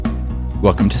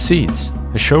Welcome to Seeds,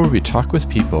 a show where we talk with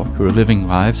people who are living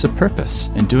lives of purpose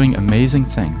and doing amazing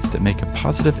things that make a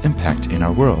positive impact in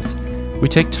our world. We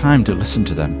take time to listen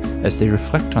to them as they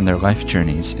reflect on their life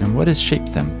journeys and what has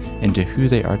shaped them into who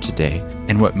they are today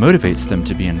and what motivates them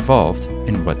to be involved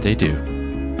in what they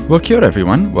do. Well, kia ora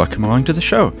everyone, welcome along to the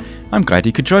show. I'm glad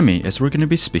you could join me as we're going to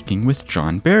be speaking with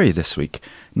John Barry this week.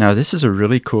 Now, this is a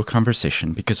really cool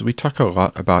conversation because we talk a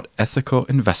lot about ethical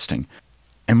investing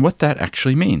and what that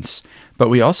actually means. But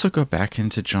we also go back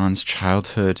into John's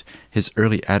childhood, his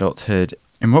early adulthood,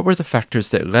 and what were the factors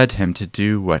that led him to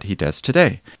do what he does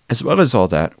today. As well as all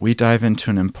that, we dive into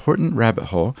an important rabbit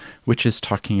hole, which is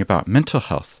talking about mental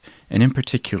health, and in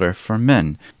particular for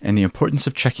men, and the importance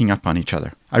of checking up on each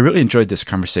other. I really enjoyed this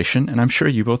conversation, and I'm sure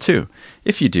you will too.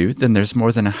 If you do, then there's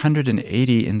more than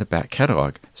 180 in the back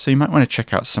catalog, so you might want to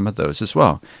check out some of those as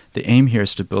well. The aim here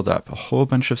is to build up a whole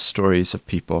bunch of stories of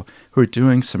people who are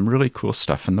doing some really cool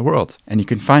stuff in the world, and you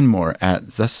can find more at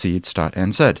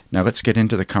theseeds.nz. Now let's get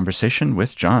into the conversation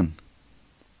with John.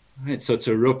 All right, so it's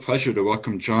a real pleasure to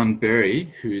welcome John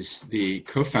Barry, who's the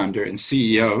co-founder and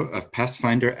CEO of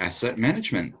Pathfinder Asset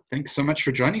Management. Thanks so much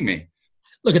for joining me.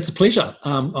 Look, it's a pleasure.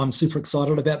 I'm super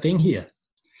excited about being here.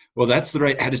 Well, that's the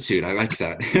right attitude. I like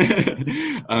that.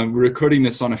 We're recording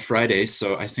this on a Friday,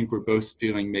 so I think we're both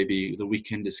feeling maybe the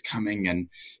weekend is coming and,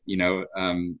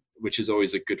 which is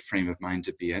always a good frame of mind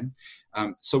to be in.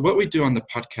 So what we do on the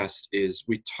podcast is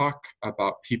we talk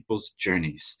about people's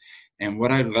journeys. And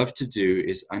what I love to do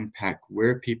is unpack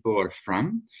where people are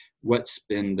from, what's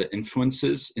been the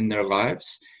influences in their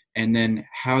lives, and then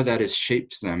how that has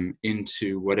shaped them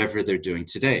into whatever they're doing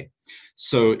today.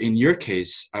 So in your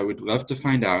case, I would love to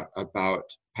find out about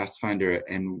Pathfinder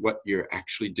and what you're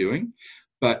actually doing.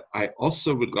 But I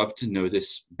also would love to know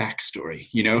this backstory,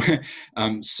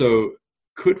 So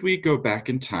could we go back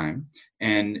in time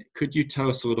and could you tell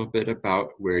us a little bit about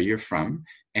where you're from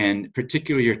and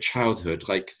particularly your childhood?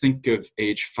 Like think of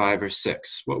age 5 or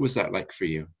 6. What was that like for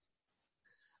you?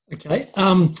 Okay.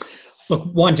 Look,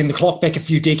 winding the clock back a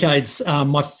few decades,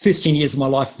 my first 10 years of my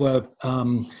life were,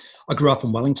 I grew up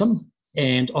in Wellington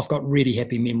and I've got really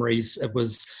happy memories.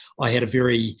 I had a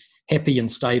very happy and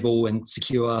stable and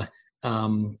secure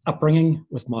upbringing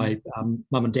with my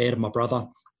mum and dad and my brother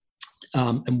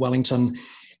in Wellington.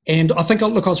 And I think, I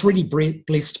was really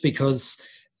blessed because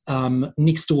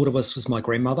next door to us was my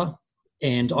grandmother.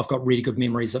 And I've got really good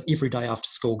memories of every day after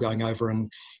school going over and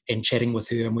chatting with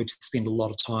her. And we'd spend a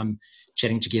lot of time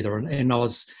chatting together. And I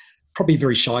was probably a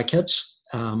very shy kid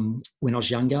when I was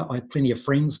younger. I had plenty of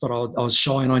friends, but I was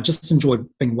shy and I just enjoyed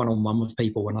being one-on-one with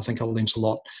people. And I think I learned a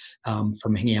lot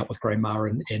from hanging out with Grandma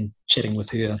and chatting with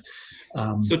her.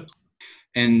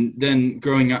 And then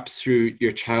growing up through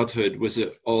your childhood, was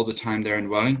it all the time there in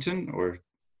Wellington or?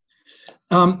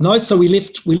 No, so we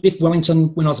left Wellington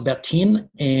when I was about 10,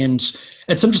 and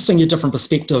it's interesting, a different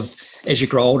perspective as you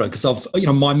grow older, because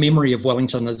my memory of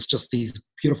Wellington is just these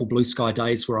beautiful blue sky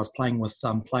days where I was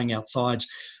playing outside.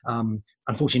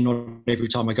 Unfortunately, not every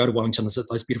time I go to Wellington is it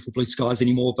those beautiful blue skies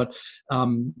anymore, but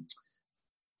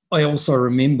I also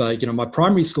remember, my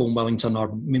primary school in Wellington, I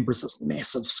remember it's this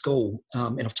massive school,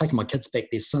 and I've taken my kids back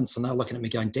there since, and they're looking at me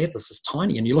going, Dad, this is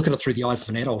tiny. And you look at it through the eyes of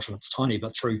an adult and it's tiny,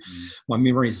 but through my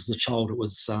memories as a child, it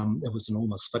was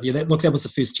enormous. But yeah, that was the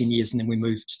first 10 years, and then we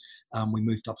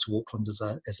moved up to Auckland as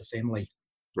a family.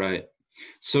 Right.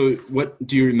 So what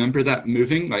do you remember that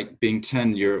moving? Like being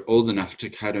 10, you're old enough to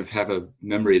kind of have a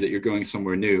memory that you're going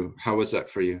somewhere new. How was that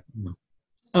for you?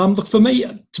 Look, for me,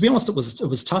 to be honest, it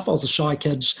was tough. I was a shy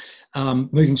kid,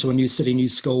 moving to a new city, new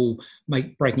school,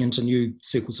 breaking into new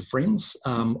circles of friends.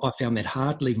 I found that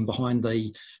hard, leaving behind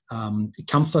the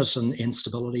comfort and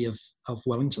stability of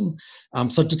Wellington.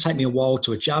 So it did take me a while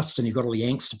to adjust, and you've got all the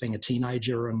angst of being a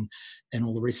teenager and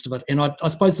all the rest of it. And I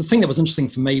suppose the thing that was interesting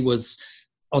for me was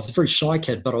I was a very shy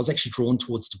kid, but I was actually drawn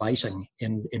towards debating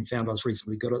and found I was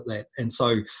reasonably good at that. And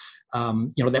so,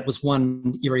 that was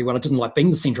one area where I didn't like being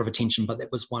the centre of attention, but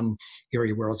that was one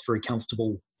area where I was very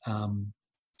comfortable. I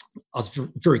was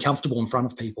very comfortable in front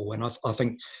of people, and I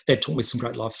think that taught me some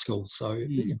great life skills. So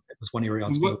it was one area I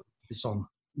was focused on.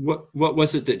 What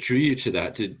was it that drew you to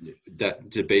that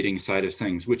debating side of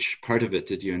things? Which part of it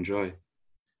did you enjoy?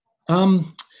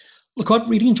 Look, I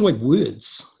really enjoyed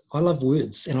words. I love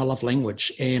words and I love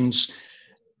language, and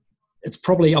it's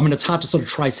probably, it's hard to sort of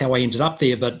trace how I ended up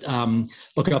there, but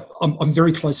look, I'm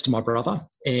very close to my brother,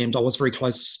 and I was very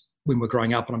close when we were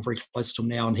growing up, and I'm very close to him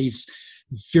now, and he's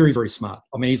very, very smart.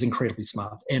 He's incredibly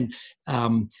smart. And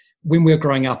when we were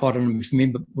growing up, I don't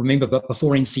remember, but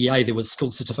before NCEA, there was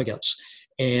school certificate,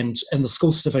 and in the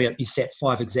school certificate, you sat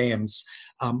 5 exams.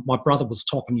 My brother was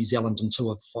top in New Zealand in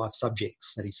 2 of 5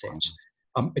 subjects that he sat.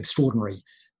 extraordinary.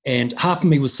 And half of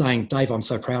me was saying, Dave, I'm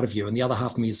so proud of you. And the other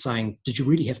half of me is saying, did you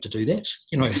really have to do that?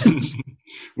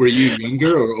 Were you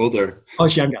younger or older? I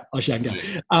was younger.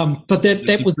 But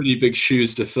that was pretty big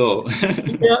shoes to fill.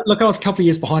 Yeah, look, I was a couple of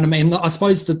years behind him. And I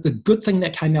suppose that the good thing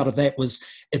that came out of that was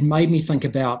it made me think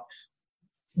about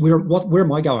where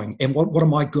am I going and what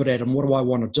am I good at and what do I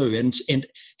want to do? And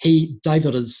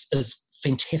David is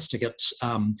fantastic at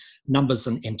numbers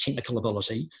and technical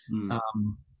ability.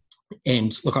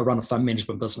 And look, I run a fund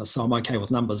management business, so I'm okay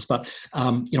with numbers, but I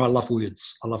love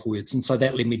words. And so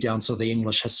that led me down to the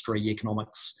English history,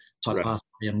 economics type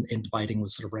pathway, and debating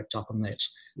was sort of wrapped up in that.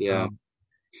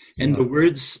 And the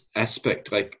words aspect,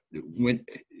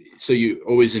 so you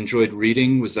always enjoyed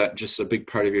reading? Was that just a big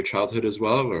part of your childhood as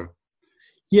well, or?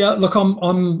 Yeah, look,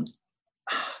 I'm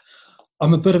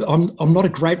not a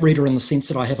great reader in the sense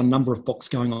that I have a number of books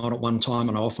going on at one time,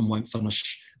 and I often won't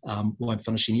finish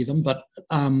any of them. But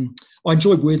I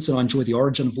enjoy words, and I enjoy the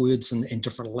origin of words and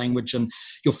different language. And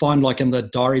you'll find, like in the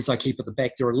diaries I keep at the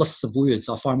back, there are lists of words.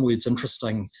 I find words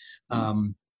interesting,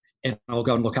 and I'll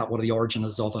go and look up what the origin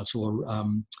is of it, or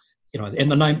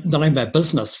and the name of our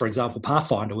business, for example,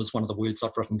 Pathfinder, was one of the words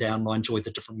I've written down, and I enjoy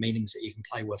the different meanings that you can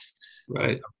play with.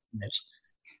 Right.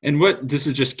 And this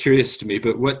is just curious to me,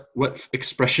 but what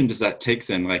expression does that take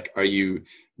then? Like, are you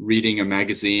reading a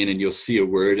magazine and you'll see a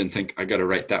word and think, I got to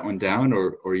write that one down,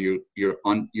 or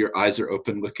your eyes are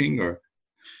open looking, or?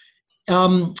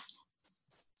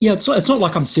 Yeah, it's not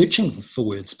like I'm searching for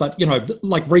words, but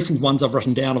like recent ones I've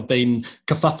written down have been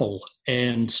kerfuffle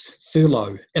and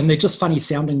furlough, and they're just funny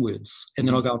sounding words. And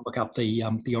then I'll go and look up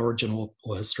the origin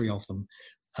or history of them.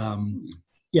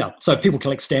 Yeah, so people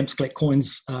collect stamps, collect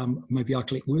coins. Maybe I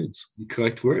collect words. You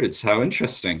collect words. How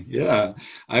interesting. Yeah.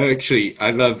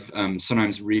 I love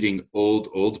sometimes reading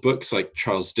old books like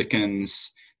Charles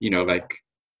Dickens, like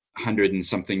 100 and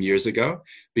something years ago,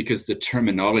 because the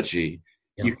terminology,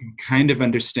 you can kind of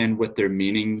understand what they're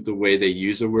meaning the way they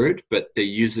use a word, but they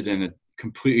use it in a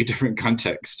completely different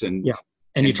context. And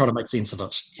you try to make sense of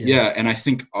it. Yeah, and I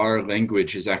think our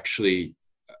language is actually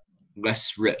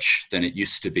less rich than it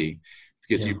used to be.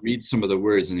 Because you read some of the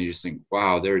words and you just think,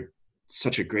 wow, they're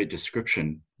such a great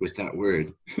description with that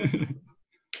word.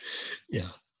 Yeah.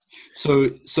 So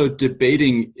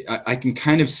debating, I can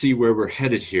kind of see where we're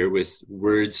headed here with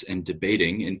words and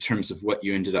debating in terms of what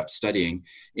you ended up studying.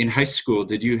 In high school,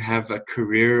 did you have a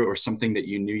career or something that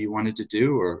you knew you wanted to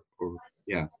do, or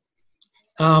yeah?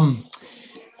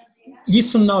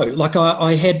 Yes and no. Like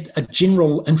I had a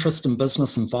general interest in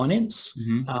business and finance.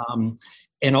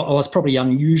 And I was probably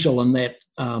unusual in that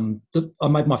I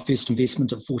made my first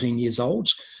investment at 14 years old.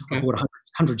 Okay. I bought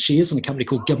 100 shares in a company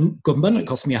called Goodman. It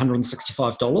cost me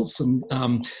 $165. And,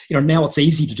 now it's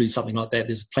easy to do something like that.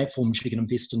 There's platforms you can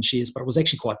invest in shares, but it was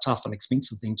actually quite tough and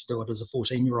expensive thing to do it as a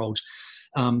 14-year-old.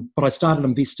 But I started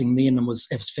investing then and was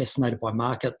fascinated by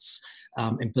markets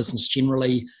and business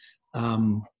generally.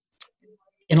 And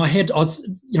I was,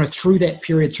 through that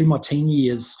period, through my teen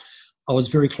years, I was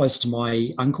very close to my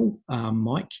uncle,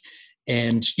 Mike.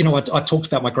 And, I talked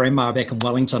about my grandma back in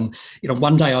Wellington.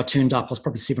 One day I turned up, I was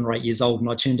probably 7 or 8 years old, and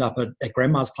I turned up at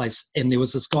grandma's place, and there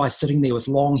was this guy sitting there with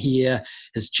long hair,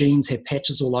 his jeans had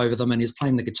patches all over them, and he was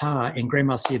playing the guitar. And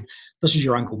grandma said, "This is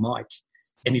your Uncle Mike."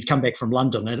 And he'd come back from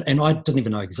London, and I didn't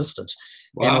even know existed.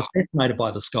 Wow. And I was fascinated by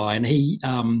this guy. And he,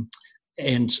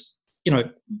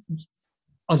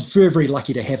 I was very, very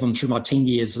lucky to have him through my 10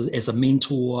 years as a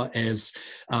mentor, as,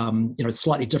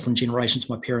 slightly different generation to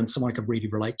my parents, someone I could really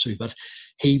relate to. But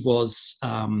he was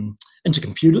into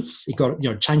computers. He got,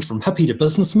 changed from hippie to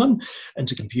businessman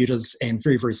into computers, and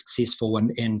very, very successful.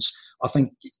 And I think,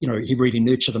 he really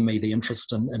nurtured in me the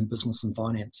interest in business and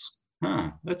finance.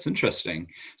 That's interesting.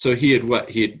 So he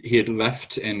had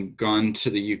left and gone to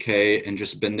the UK and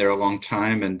just been there a long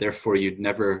time, and therefore you'd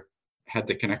never had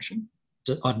the connection?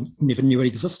 I never knew it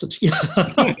existed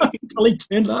until he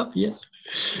turned up. Yeah.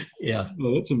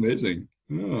 Oh, that's amazing.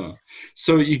 Oh.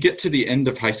 So you get to the end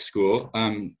of high school.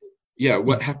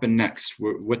 What happened next?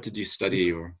 What did you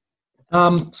study? Or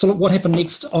so what happened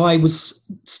next? I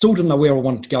still didn't know where I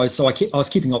wanted to go, so I was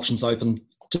keeping options open.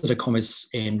 Did a commerce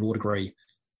and law degree,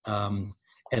 and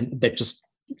that just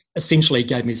essentially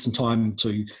gave me some time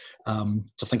to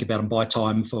think about and buy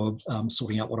time for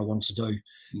sorting out what I wanted to do,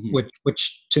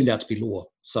 which turned out to be law.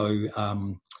 So,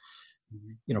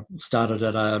 started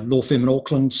at a law firm in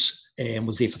Auckland and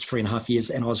was there for 3.5 years,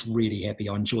 and I was really happy.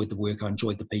 I enjoyed the work. I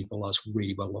enjoyed the people. I was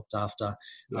really well looked after.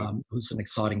 Yeah. It was an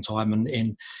exciting time,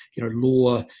 and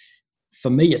law, for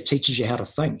me, it teaches you how to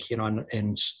think,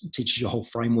 and teaches you a whole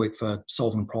framework for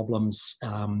solving problems.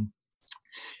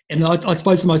 And I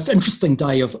suppose the most interesting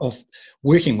day of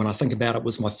working, when I think about it,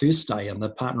 was my first day. And the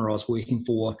partner I was working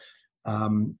for,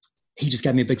 he just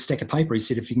gave me a big stack of paper. He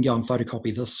said, if you can go and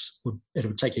photocopy this, it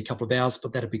would take you a couple of hours,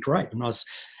 but that'd be great. And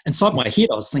inside my head,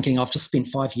 I was thinking, I've just spent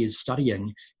 5 years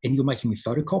studying and you're making me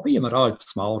photocopy? And I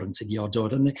smiled and said, yeah, I'll do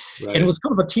it. And it was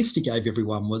kind of a test he gave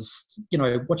everyone was,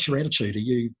 what's your attitude?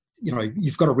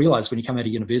 You've got to realize when you come out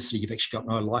of university, you've actually got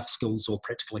no life skills or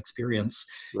practical experience.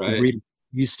 Right.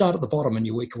 You start at the bottom and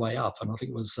you work your way up. And I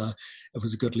think it was a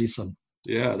good lesson.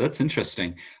 Yeah, that's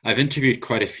interesting. I've interviewed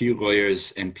quite a few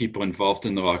lawyers and people involved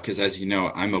in the law because, as you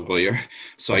know, I'm a lawyer.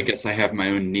 So I guess I have my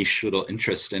own niche little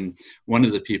interest. And one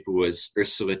of the people was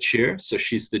Ursula Cheer. So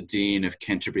she's the Dean of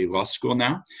Canterbury Law School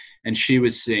now. And she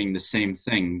was saying the same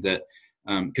thing, that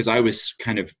because I was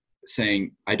kind of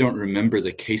saying, I don't remember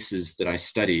the cases that I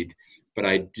studied, but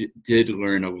I did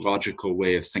learn a logical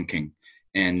way of thinking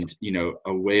and,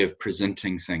 a way of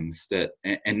presenting things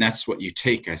and that's what you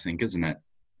take, I think, isn't it?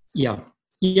 Yeah.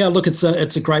 Look, it's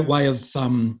a great way of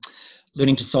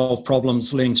learning to solve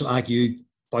problems, learning to argue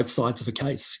both sides of a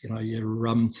case.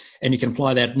 And you can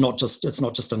apply that it's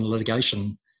not just in a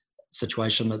litigation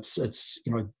situation. It's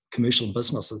commercial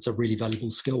business. It's a really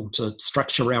valuable skill to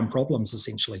structure around problems,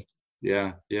 essentially.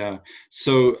 Yeah.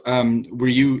 So, were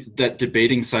you that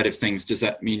debating side of things? Does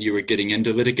that mean you were getting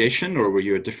into litigation, or were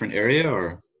you a different area?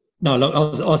 Or no, look,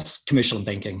 I was commercial and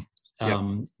banking. Yeah.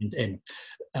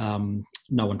 And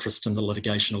no interest in the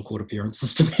litigation or court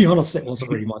appearances, to be honest. That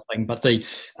wasn't really my thing. But the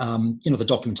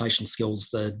documentation skills,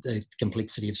 the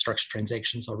complexity of structured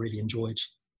transactions, I really enjoyed.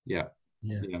 Yeah.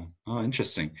 Oh,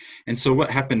 interesting. And so,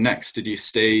 what happened next? Did you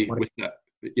stay with that?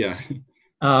 Yeah.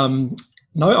 No.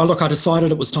 I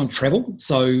decided it was time to travel.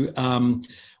 So,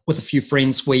 with a few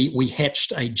friends, we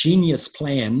hatched a genius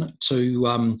plan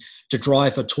to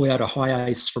drive a Toyota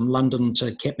Hiace from London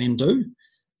to Kathmandu.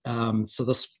 So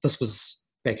this was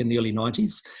back in the early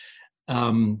 90s.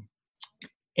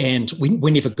 And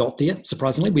we never got there,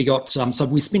 surprisingly. We got, so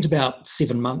we spent about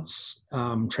 7 months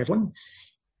traveling.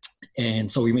 And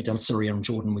so we went down to Syria and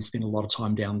Jordan. We spent a lot of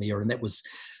time down there, and that was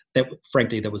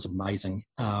amazing.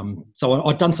 So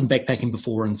I'd done some backpacking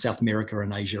before in South America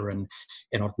and Asia, and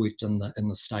I'd worked in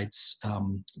the States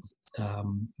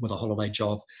with a holiday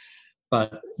job.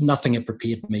 But nothing had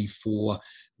prepared me for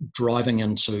driving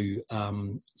into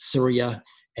Syria.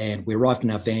 And we arrived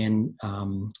in our van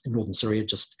in northern Syria,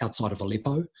 just outside of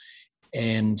Aleppo.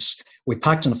 And we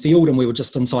parked in a field, and we were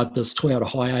just inside this Toyota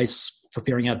Hiace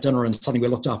preparing our dinner. And suddenly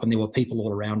we looked up, and there were people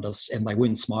all around us, and they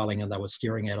weren't smiling, and they were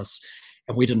staring at us.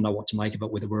 And we didn't know what to make of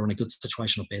it, whether we were in a good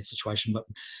situation or bad situation. But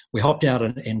we hopped out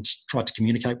and tried to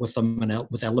communicate with them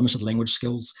with our limited language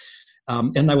skills.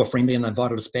 And they were friendly, and they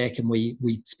invited us back, and we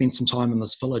spent some time in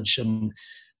this village. And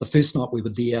the first night we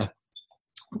were there,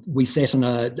 we sat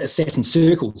in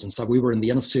circles, and so we were in the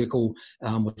inner circle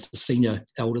with the senior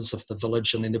elders of the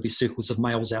village, and then there'd be circles of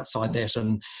males outside that,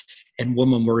 and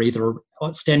women were either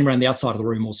standing around the outside of the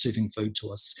room or serving food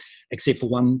to us, except for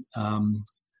one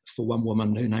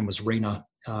woman. Her name was Rena,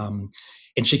 and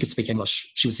she could speak English.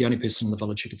 She was the only person in the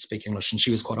village who could speak English, and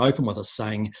she was quite open with us,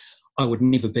 saying, I would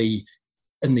never be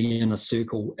in the inner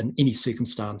circle in any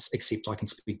circumstance except I can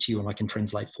speak to you and I can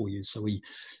translate for you. So we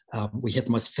had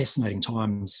the most fascinating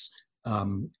times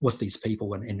with these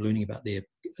people and learning about their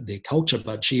culture.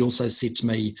 But she also said to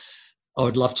me, I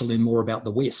would love to learn more about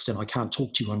the West, and I can't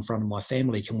talk to you in front of my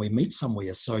family. Can we meet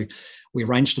somewhere? So we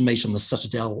arranged to meet in the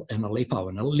Citadel in Aleppo,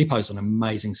 and Aleppo is an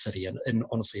amazing city. And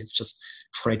honestly, it's just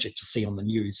tragic to see on the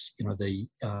news, the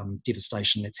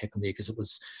devastation that's happened there, because it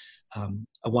was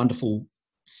a wonderful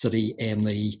city, and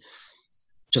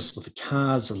just with the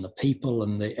cars and the people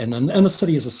and the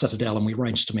city is a citadel, and we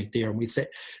arranged to meet there, and we sat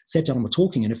down and were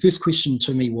talking. And her first question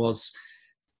to me was,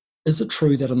 is it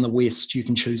true that in the West you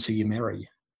can choose who you marry?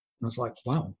 And I was like,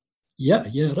 wow, yeah,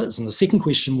 it is. And the second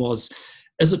question was,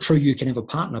 is it true you can have a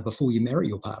partner before you marry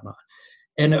your partner?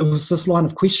 And it was this line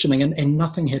of questioning, and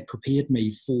nothing had prepared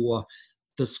me for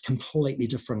this completely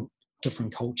different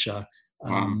culture.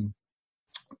 Wow.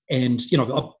 And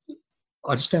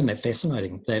I just found that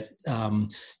fascinating, that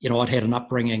I'd had an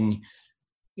upbringing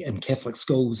in Catholic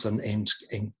schools and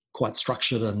quite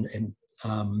structured and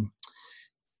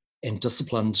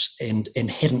disciplined,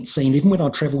 and hadn't seen, even when I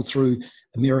travelled through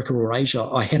America or Asia,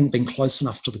 I hadn't been close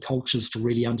enough to the cultures to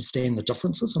really understand the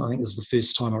differences. And I think this is the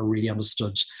first time I really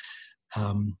understood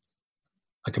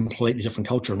a completely different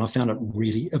culture, and I found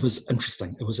it was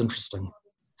interesting. It was interesting.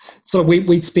 So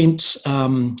we'd spent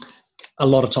a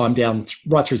lot of time down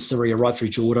right through Syria, right through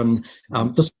Jordan.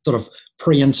 This sort of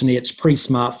pre-internet,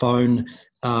 pre-smartphone.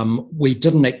 We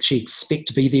didn't actually expect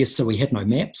to be there, so we had no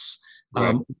maps.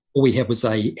 Right. All we had was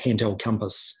a handheld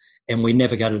compass, and we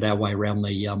navigated our way around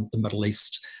the Middle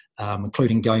East,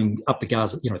 including going up the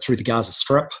Gaza, through the Gaza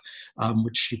Strip,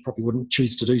 which you probably wouldn't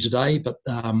choose to do today. But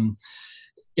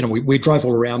we drove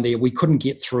all around there. We couldn't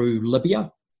get through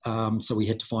Libya, so we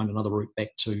had to find another route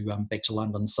back to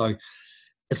London. So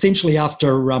essentially,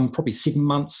 after probably 7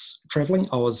 months travelling,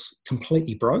 I was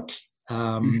completely broke.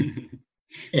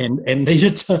 And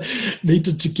needed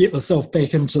to get myself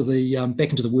back into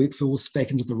the workforce,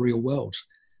 back into the real world.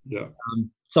 Yeah.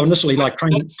 So initially,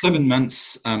 training. That 7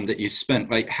 months that you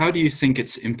spent, how do you think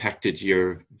it's impacted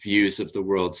your views of the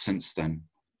world since then?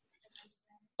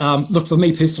 Look, for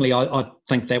me personally, I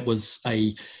think that was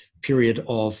a period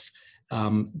of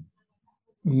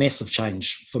massive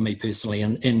change for me personally,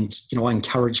 and I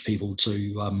encourage people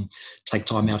to take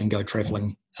time out and go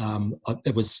travelling.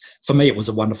 It was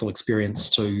a wonderful experience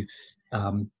to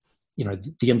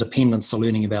the independence, the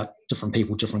learning about different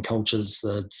people, different cultures,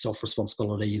 the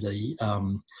self-responsibility, I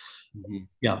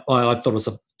thought it was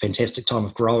a fantastic time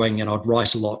of growing, and I'd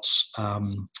write a lot.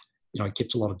 I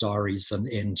kept a lot of diaries,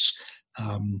 and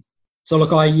so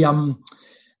look,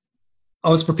 I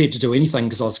was prepared to do anything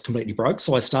because I was completely broke.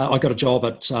 So I got a job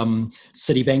at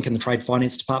Citibank in the trade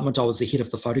finance department. I was the head of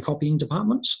the photocopying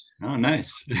department. Oh,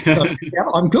 nice. So, yeah,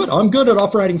 I'm good. I'm good at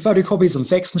operating photocopies and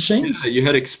fax machines. Yeah, you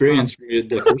had experience with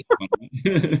the first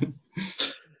one.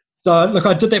 So look,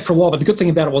 I did that for a while, but the good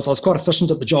thing about it was I was quite efficient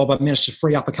at the job. I managed to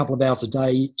free up a couple of hours a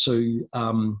day to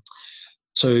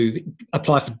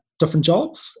apply for different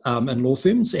jobs in law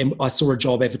firms, and I saw a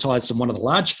job advertised in one of the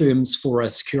large firms for a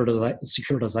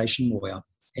securitization lawyer,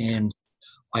 and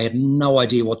I had no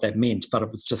idea what that meant, but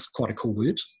it was just quite a cool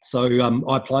word. So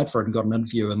I applied for it and got an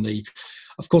interview, and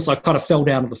of course I kind of fell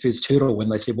down at the first hurdle when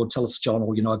they said, well, tell us, John,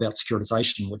 all you know about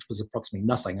securitization, which was approximately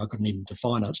nothing. I couldn't even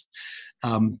define it.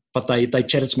 But they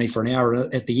chatted to me for an hour,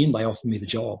 and at the end they offered me the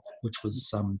job, which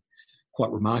was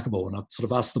quite remarkable. And I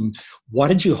sort of asked them, why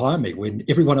did you hire me when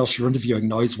everyone else you're interviewing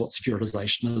knows what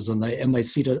securitization is? And they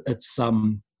said it's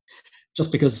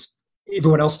just because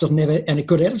everyone else doesn't have a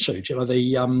good attitude.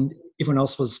 Everyone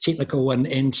else was technical,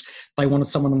 and they wanted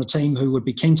someone on the team who would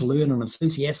be keen to learn and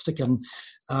enthusiastic, and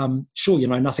sure, you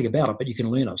know nothing about it, but you can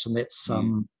learn it. And that's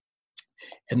and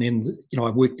then I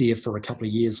worked there for a couple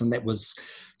of years, and that was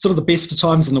sort of the best of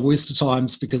times and the worst of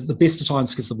times, because the best of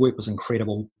times because the work was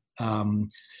incredible.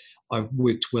 I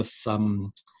worked with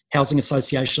housing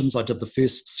associations. I did the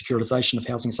first securitization of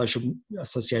housing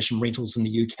association rentals in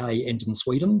the UK and in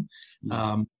Sweden.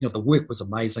 The work was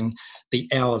amazing. The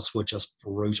hours were just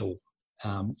brutal.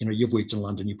 You've worked in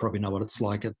London, you probably know what it's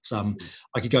like.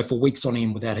 I could go for weeks on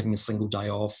end without having a single day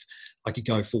off. I could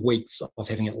go for weeks of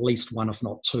having at least one, if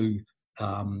not two,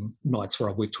 nights where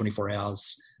I worked 24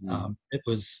 hours. It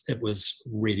was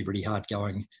really, really hard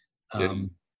going.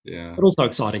 Yeah. But also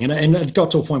exciting. And it got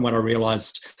to a point when I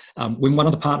realised when one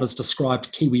of the partners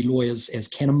described Kiwi lawyers as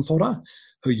cannon fodder,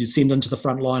 who you send into the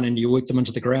front line and you work them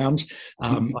into the ground,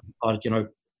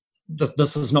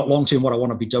 this is not long-term what I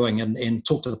want to be doing, and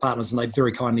talk to the partners, and they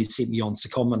very kindly sent me on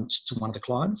secondment to one of the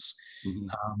clients,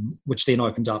 which then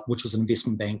opened up, which was an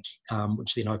investment bank,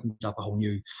 which then opened up a whole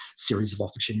new series of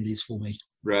opportunities for me.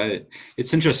 Right.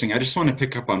 It's interesting. I just want to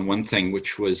pick up on one thing,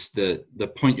 which was the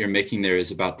point you're making there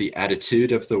is about the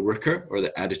attitude of the worker, or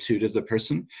the attitude of the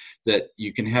person, that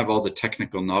you can have all the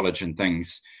technical knowledge and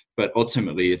things, but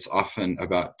ultimately it's often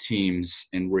about teams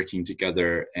and working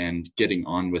together and getting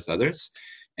on with others.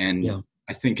 And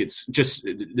I think this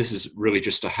is really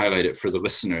just to highlight it for the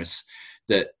listeners,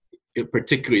 that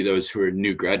particularly those who are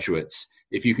new graduates,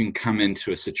 if you can come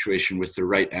into a situation with the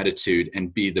right attitude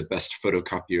and be the best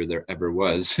photocopier there ever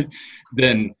was,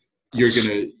 then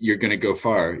you're gonna go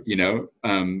far,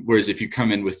 whereas if you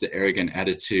come in with the arrogant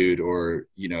attitude, or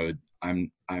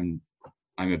I'm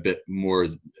a bit more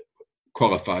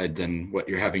qualified than what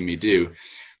you're having me do,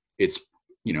 it's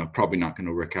probably not going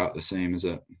to work out the same, is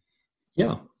it?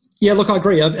 Yeah, look, I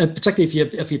agree.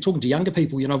 Particularly if you're talking to younger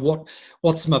people,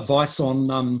 what's some advice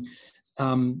on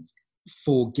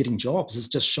for getting jobs is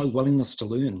just show willingness to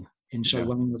learn, and show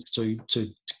willingness to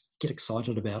get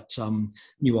excited about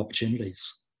new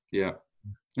opportunities. Yeah,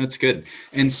 that's good.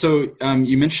 And so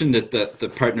you mentioned that the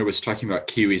partner was talking about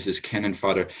Kiwis as cannon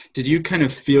fodder. Did you kind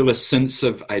of feel a sense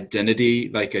of identity,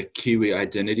 like a Kiwi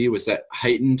identity? Was that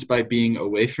heightened by being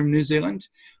away from New Zealand,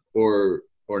 or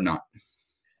not?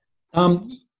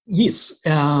 Yes.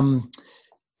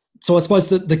 So I suppose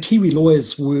the Kiwi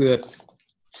lawyers were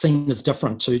seen as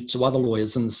different to other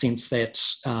lawyers, in the sense that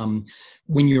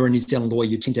when you're a New Zealand lawyer,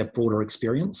 you tend to have broader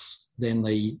experience than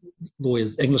the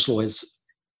English lawyers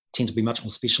tend to be much more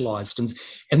specialised.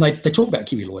 And they talk about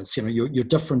Kiwi lawyers. You're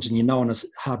different, and you're known as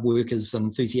hard workers and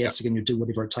enthusiastic, and you do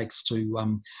whatever it takes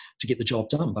to get the job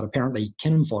done. But apparently,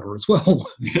 cannon fodder as well.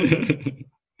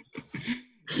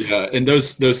 Yeah, and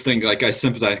those things, like, I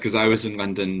sympathize because I was in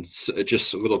London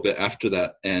just a little bit after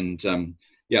that, and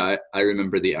I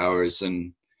remember the hours,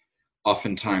 and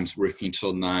oftentimes working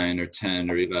till 9 or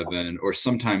 10 or 11, or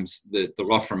sometimes the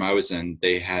law firm I was in,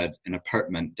 they had an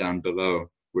apartment down below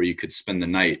where you could spend the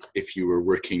night if you were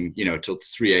working, till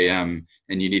 3 a.m.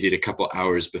 and you needed a couple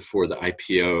hours before the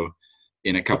IPO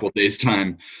in a couple days'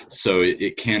 time. So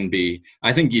it can be,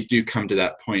 I think you do come to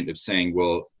that point of saying,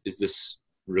 well, is this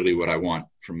really what I want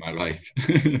from my life?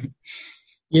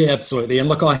 Yeah, absolutely. And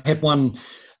look, I had one,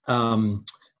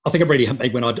 I think it really hit me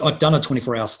when I'd done a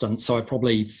 24-hour stint. So I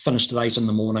probably finished at 8 in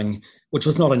the morning, which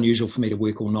was not unusual for me to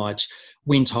work all night.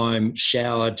 Went home,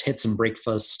 showered, had some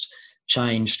breakfast,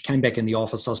 changed, came back in the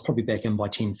office. I was probably back in by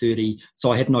 10:30.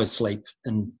 So I had no sleep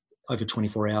in over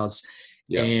 24 hours.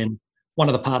 Yeah. And one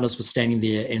of the partners was standing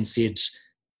there and said,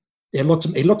 he looked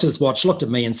at his watch, looked at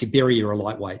me and said, "Barry, you're a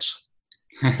lightweight."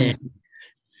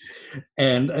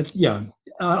 And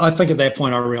I think at that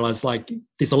point I realized, like,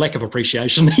 there's a lack of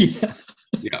appreciation here.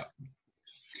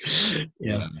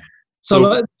 Yeah.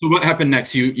 So what happened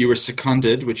next? You were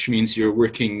seconded, which means you're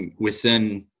working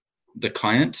within the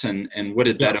client, and what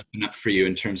did that open up for you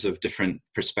in terms of different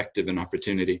perspective and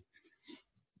opportunity?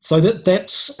 So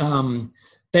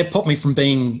that put me from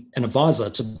being an advisor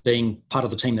to being part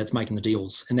of the team that's making the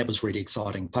deals, and that was really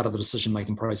exciting, part of the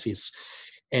decision-making process.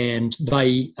 And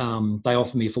they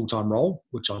offered me a full-time role,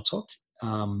 which I took.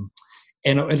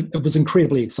 And it was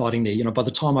incredibly exciting there. By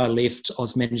the time I left, I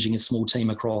was managing a small team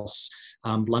across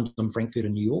London, Frankfurt,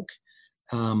 and New York.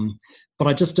 But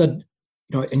I just did,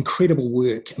 incredible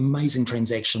work, amazing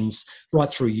transactions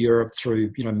right through Europe,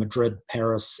 through, Madrid,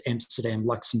 Paris, Amsterdam,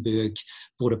 Luxembourg,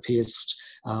 Budapest,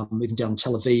 even down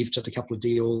Tel Aviv, did a couple of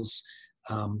deals,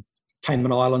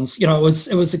 Cayman Islands. It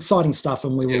was exciting stuff,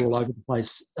 and we were all over the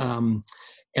place.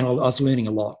 And I was learning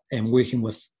a lot and working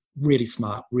with really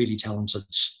smart, really talented,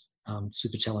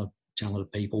 super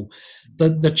talented people.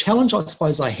 The challenge I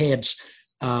suppose I had,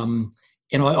 and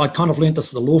I kind of learned this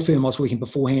at the law firm I was working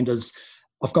beforehand, is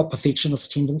I've got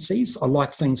perfectionist tendencies. I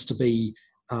like things to be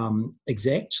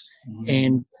exact,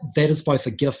 and that is both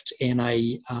a gift and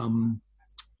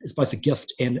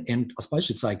and I suppose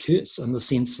you'd say a curse, in the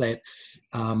sense that,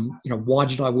 why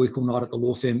did I work all night at the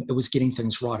law firm? It was getting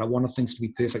things right. I wanted things to be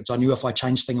perfect. I knew if I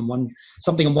changed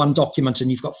something in one document,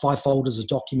 and you've got 5 folders of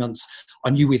documents,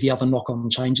 I knew where the other knock-on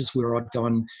changes were. I'd go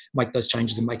and make those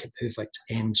changes and make it perfect.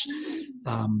 And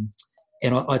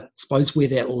I suppose where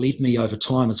that led me over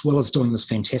time, as well as doing this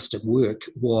fantastic work,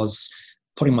 was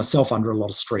putting myself under a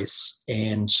lot of stress.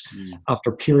 And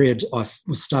after a period, I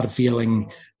started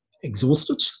feeling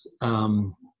exhausted,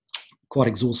 quite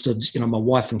exhausted. My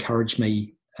wife encouraged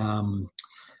me to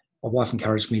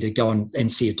go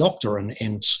and see a doctor, and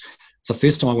it's the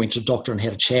first time I went to a doctor and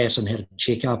had a chat and had a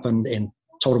checkup and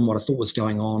told him what I thought was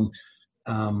going on,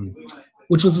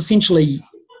 which was essentially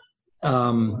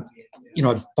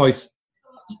both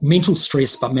mental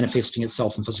stress but manifesting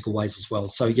itself in physical ways as well.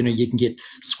 So you can get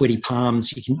sweaty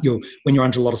palms, when you're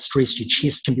under a lot of stress, your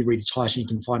chest can be really tight and you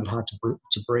can find it hard to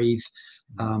breathe.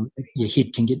 Your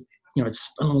head can get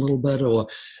spin a little bit, or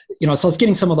so I was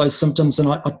getting some of those symptoms, and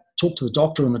I talked to the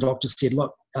doctor, and the doctor said,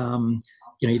 look,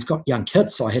 you've got young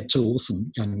kids. So I had 2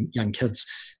 awesome young kids.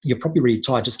 You're probably really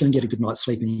tired, just go and get a good night's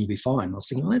sleep and you'll be fine. I was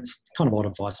thinking, well, that's kind of odd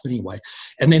advice, but anyway.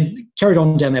 And then carried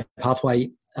on down that pathway,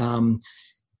 and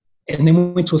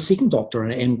then went to a second doctor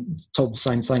and told the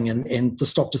same thing. And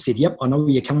this doctor said, yep, I know where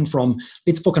you're coming from.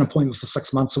 Let's book an appointment for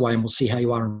 6 months away and we'll see how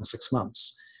you are in 6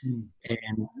 months. And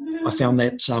I found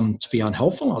that to be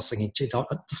unhelpful. I was thinking, gee,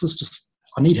 this is just,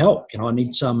 I need help. I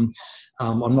need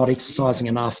I'm not exercising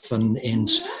enough, and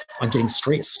I'm getting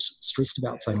stressed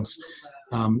about things.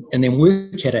 And then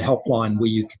work had a helpline where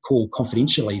you could call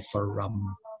confidentially for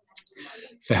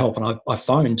help. And I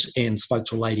phoned and spoke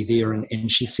to a lady there,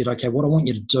 and she said, okay, what I want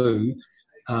you to do,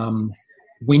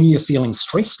 when you're feeling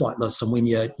stressed like this, and when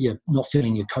you're not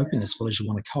feeling you're coping as well as you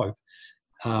want to cope,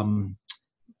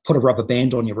 put a rubber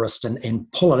band on your wrist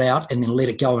and pull it out, and then let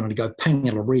it go, and it'll go ping,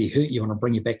 it'll really hurt you, and it'll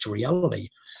bring you back to reality.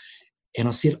 And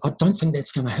I said, I don't think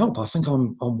that's going to help. I think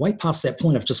I'm way past that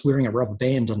point of just wearing a rubber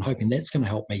band and hoping that's going to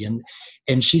help me.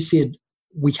 And she said,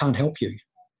 we can't help you.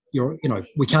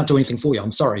 We can't do anything for you.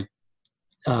 I'm sorry.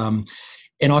 And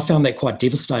I found that quite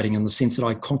devastating, in the sense that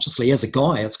I consciously, as a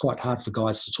guy, it's quite hard for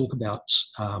guys to talk about,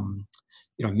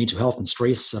 mental health and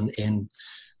stress, and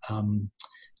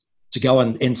to go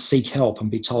and seek help and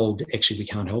be told, actually, we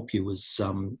can't help you is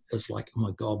like, oh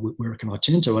my God, where can I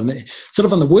turn to? And sort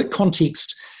of in the work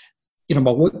context,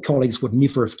 my work colleagues would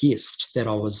never have guessed that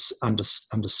I was under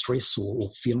stress or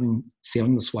feeling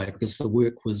this way, because the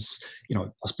work was, I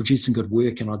was producing good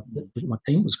work and my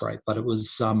team was great, but it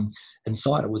was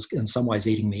inside, it was in some ways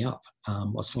eating me up. I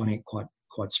was finding it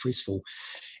quite stressful,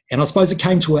 and I suppose it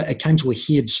came to a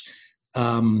head.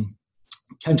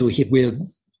 Where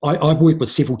I work with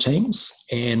several teams,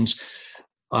 and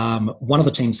one of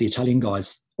the teams, the Italian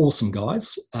guys, awesome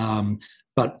guys,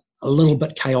 but a little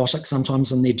bit chaotic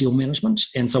sometimes in their deal management.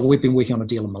 And so we've been working on a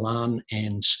deal in Milan,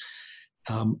 and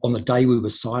on the day we were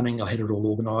signing, I had it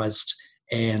all organised,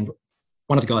 and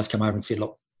one of the guys came over and said,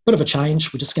 look, bit of a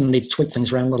change, we're just going to need to tweak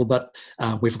things around a little bit.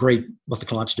 We've agreed with the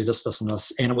client to do this, this and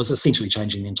this, and it was essentially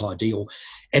changing the entire deal.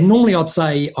 And normally I'd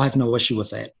say I have no issue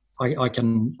with that. I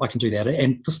can do that.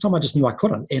 And this time I just knew I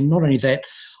couldn't. And not only that,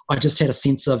 I just had a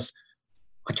sense of,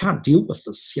 I can't deal with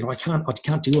this. I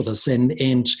can't deal with this. And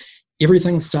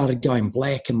everything started going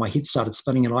black and my head started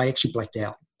spinning, and I actually blacked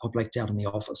out. I blacked out in the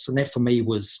office. And that for me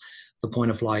was the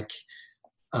point of like,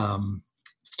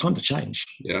 it's time to change.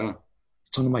 Yeah.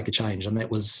 It's time to make a change. And that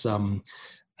was,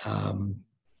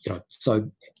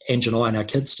 so Ange and I and our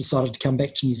kids decided to come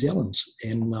back to New Zealand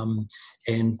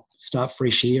and start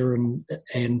fresh here. And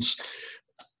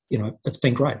it's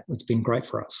been great. It's been great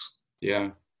for us.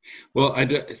 Yeah. Well,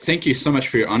 thank you so much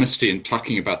for your honesty in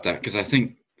talking about that, because I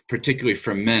think particularly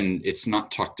for men, it's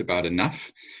not talked about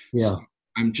enough. Yeah. So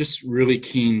I'm just really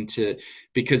keen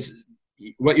because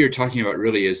what you're talking about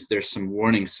really is there's some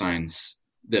warning signs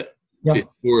that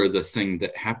before the thing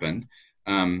that happened.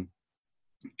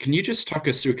 Can you just talk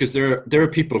us through, because there are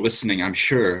people listening, I'm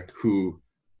sure, who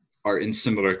are in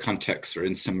similar contexts or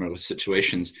in similar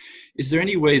situations. Is there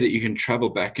any way that you can travel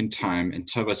back in time and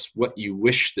tell us what you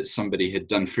wish that somebody had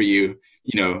done for you,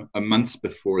 a month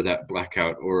before that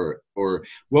blackout, or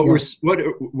what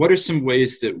are some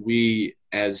ways that we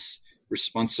as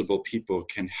responsible people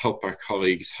can help our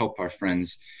colleagues, help our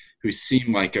friends who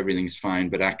seem like everything's fine,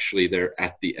 but actually they're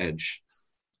at the edge?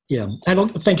 Yeah,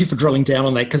 and thank you for drilling down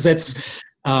on that, because that's,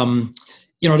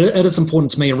 it is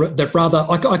important to me that rather,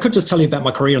 I could just tell you about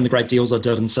my career and the great deals I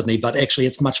did in Sydney, but actually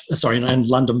in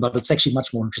London, but it's actually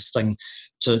much more interesting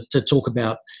to talk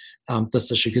about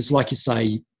this issue, because like you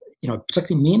say,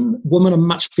 particularly women are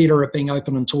much better at being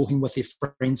open and talking with their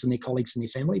friends and their colleagues and their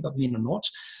family, but men are not.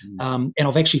 And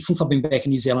I've actually, since I've been back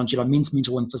in New Zealand, men's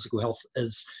mental and physical health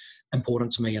is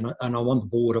important to me. And I'm on the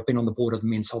board. I've been on the board of the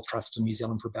Men's Health Trust in New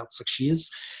Zealand for about 6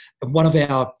 years. And one of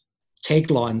our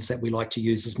taglines that we like to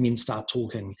use is men start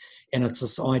talking. And it's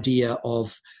this idea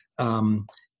of,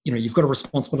 you've got a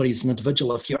responsibility as an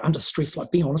individual. If you're under stress,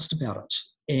 like, be honest about it.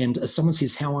 And if someone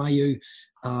says, how are you?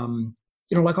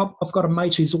 Like I've got a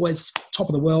mate who's always top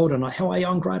of the world, and how are you?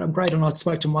 I'm great. And I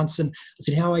spoke to him once and I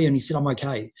said, how are you? And he said, I'm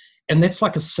okay. And that's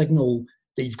like a signal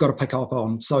that you've got to pick up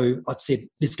on. So I said,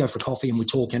 let's go for a coffee, and we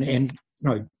talk. And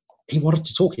he wanted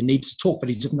to talk, he needed to talk, but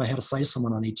he didn't know how to say to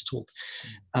someone, I need to talk.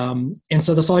 And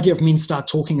so this idea of men start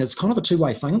talking is kind of a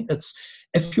two-way thing. It's,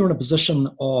 if you're in a position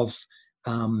of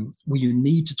where you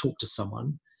need to talk to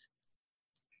someone,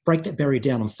 break that barrier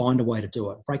down and find a way to do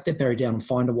it. Break that barrier down and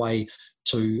find a way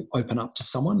to open up to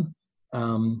someone.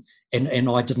 And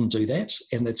I didn't do that,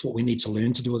 and that's what we need to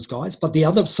learn to do as guys. But the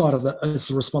other side of it is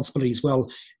the responsibility as well.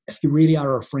 If you really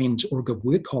are a friend or a good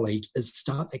work colleague, is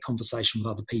start that conversation with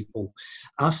other people.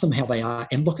 Ask them how they are,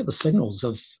 and look at the signals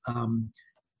of,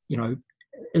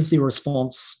 is their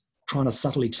response trying to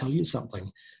subtly tell you something?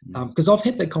 Because I've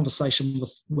had that conversation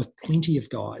with plenty of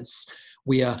guys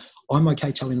where I'm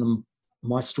okay telling them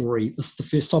my story. This is the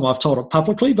first time I've told it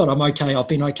publicly, but I'm okay. I've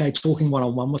been okay talking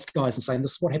one-on-one with guys and saying,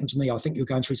 this is what happened to me. I think you're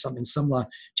going through something similar.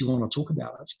 Do you want to talk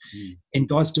about it? And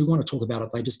guys do want to talk about it.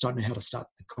 They just don't know how to start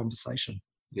the conversation.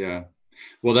 Yeah.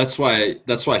 Well, that's why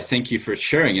I thank you for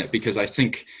sharing it, because I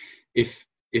think if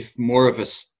more of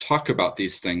us talk about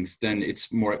these things, then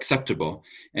it's more acceptable.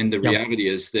 And the reality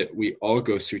is that we all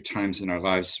go through times in our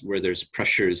lives where there's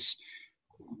pressures,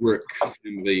 work,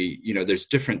 family, there's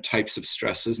different types of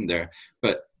stress, isn't there?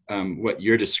 But what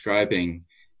you're describing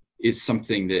is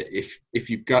something that if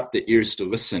you've got the ears to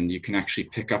listen, you can actually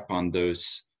pick up on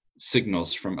those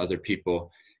signals from other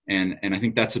people. And I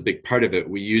think that's a big part of it.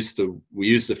 We use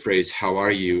the phrase, how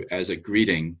are you, as a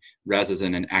greeting rather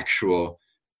than an actual,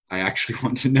 I actually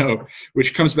want to know,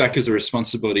 which comes back as a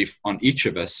responsibility on each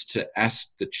of us to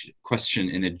ask the question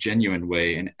in a genuine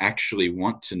way and actually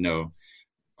want to know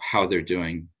how they're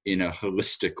doing in a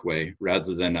holistic way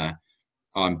rather than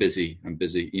I'm busy.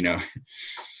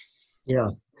 Yeah.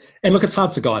 And look, it's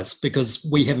hard for guys because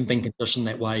we haven't been conditioned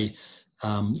that way.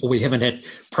 or we haven't had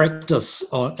practice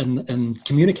in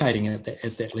communicating at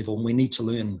that level, and we need to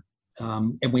learn,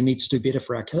 and we need to do better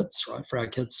for our kids, right? For our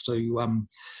kids to,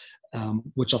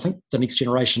 which I think the next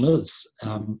generation is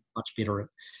much better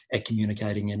at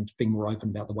communicating and being more open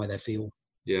about the way they feel.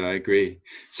 Yeah, I agree.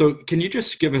 So can you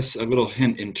just give us a little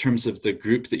hint in terms of the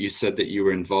group that you said that you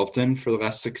were involved in for the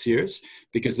last 6 years?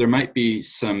 Because there might be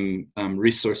some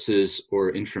resources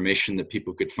or information that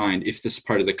people could find if this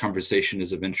part of the conversation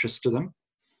is of interest to them.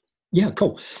 Yeah,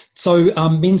 cool. So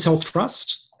Men's Health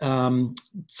Trust.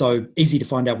 So easy to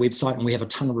find our website, and we have a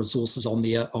ton of resources on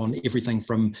there on everything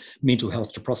from mental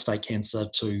health to prostate cancer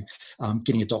to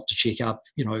getting a doctor checkup.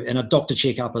 And a doctor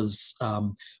checkup is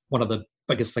one of the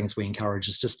biggest things we encourage,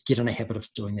 is just get in a habit of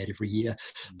doing that every year.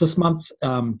 This month,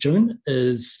 June,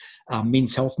 is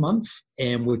Men's Health Month,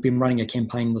 and we've been running a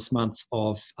campaign this month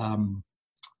of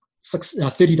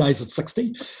 30 days at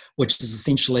 60, which is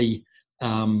essentially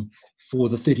for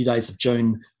the 30 days of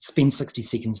June, spend 60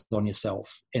 seconds on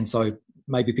yourself. And so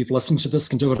maybe people listening to this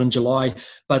can do it in July,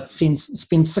 but spend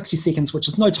 60 seconds, which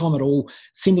is no time at all,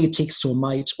 sending a text to a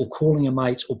mate or calling a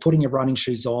mate or putting your running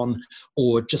shoes on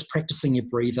or just practicing your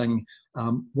breathing,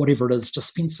 whatever it is, just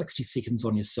spend 60 seconds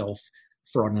on yourself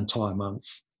for an entire month,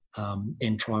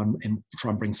 and try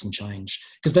and bring some change.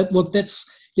 Because that's,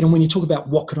 when you talk about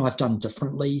what could I have done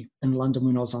differently in London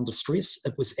when I was under stress,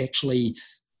 it was actually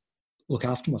look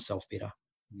after myself better.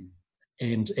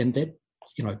 And that,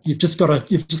 you've just got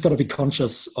to be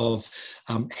conscious of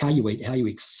how you eat, how you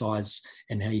exercise,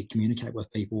 and how you communicate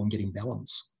with people and getting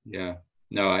balance. Yeah,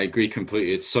 no, I agree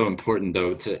completely. It's so important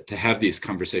though to have these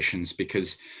conversations,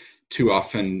 because too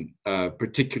often,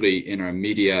 particularly in our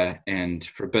media and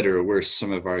for better or worse,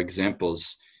 some of our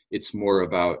examples, it's more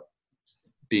about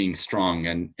being strong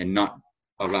and not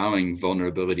allowing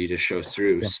vulnerability to show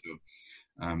through. Yeah. So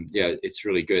it's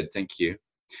really good. Thank you.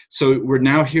 So we're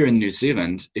now here in New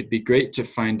Zealand. It'd be great to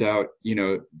find out,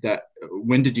 that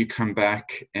when did you come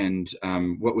back, and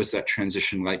what was that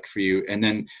transition like for you? And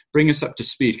then bring us up to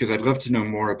speed, because I'd love to know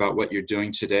more about what you're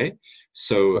doing today.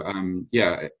 So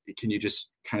can you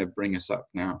just kind of bring us up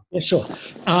now? Yeah, sure.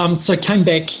 So I came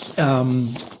back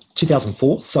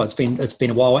 2004, so it's been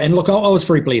a while. And look, I was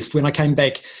very blessed. When I came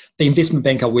back, the investment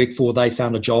bank I worked for, they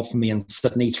found a job for me in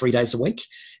Sydney 3 days a week.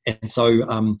 And so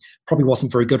probably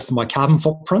wasn't very good for my carbon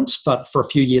footprint, but for a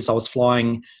few years I was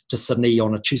flying to Sydney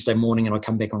on a Tuesday morning and I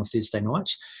come back on a Thursday night.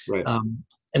 Right.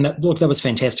 And that was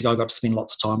fantastic. I got to spend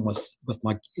lots of time with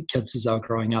my kids as they were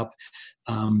growing up.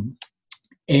 And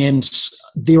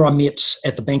there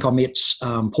at the bank I met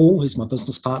Paul, who's my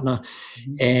business partner.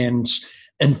 Mm-hmm.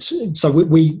 And so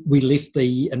we left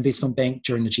the investment bank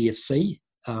during the GFC.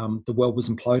 The world was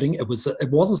imploding. It was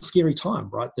a scary time,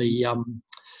 right?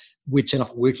 We'd turn up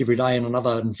at work every day and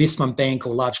another investment bank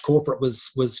or large corporate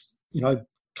was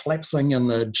collapsing and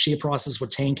the share prices were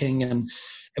tanking, and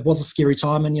it was a scary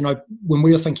time. And when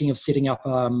we were thinking of setting up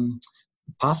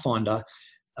Pathfinder,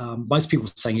 most people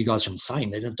were saying, you guys are insane.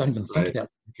 They don't even think about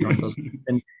your own business.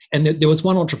 And there was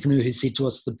one entrepreneur who said to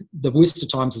us, the worst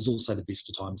of times is also the best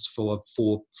of times for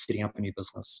setting up a new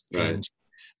business. Right.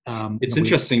 And it's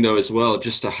interesting though as well,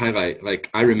 just to highlight,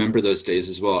 like I remember those days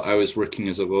as well. I was working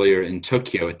as a lawyer in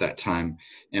Tokyo at that time,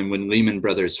 and when Lehman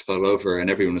Brothers fell over and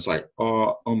everyone was like,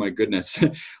 oh my goodness,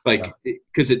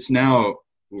 because it's now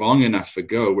long enough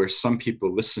ago where some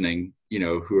people listening,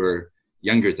 who are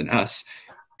younger than us,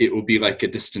 it will be like a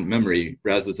distant memory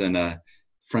rather than a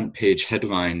front page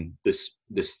headline, this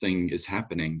thing is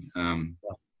happening.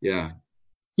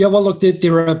 Yeah, well, look,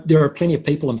 there are plenty of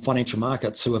people in financial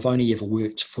markets who have only ever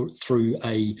worked through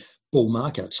a bull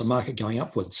market, a market going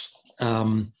upwards,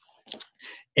 and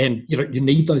you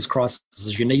need those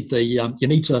crises. You need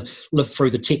to live through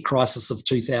the tech crisis of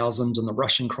 2000 and the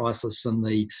Russian crisis and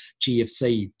the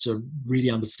GFC to really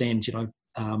understand.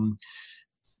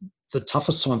 The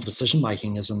toughest time for decision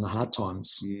making is in the hard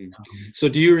times. So,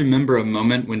 do you remember a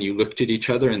moment when you looked at each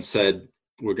other and said,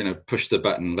 "We're going to push the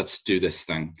button. Let's do this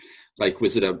thing"? Like,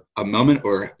 was it a moment,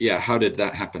 or how did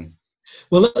that happen?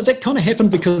 Well, that kind of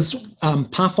happened because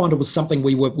Pathfinder was something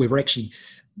we were actually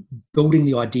building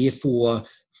the idea for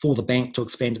the bank to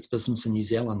expand its business in New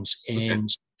Zealand, and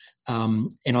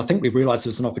I think we realised there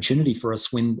was an opportunity for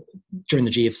us when during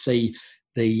the GFC.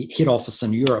 The head office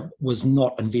in Europe was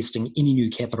not investing any new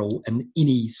capital in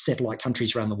any satellite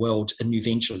countries around the world in new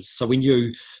ventures. So we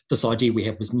knew this idea we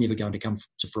had was never going to come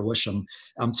to fruition.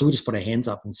 So we just put our hands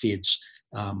up and said,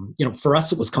 for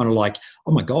us, it was kind of like,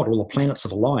 oh my God, all the planets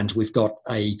have aligned. We've got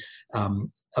a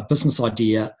business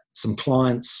idea, some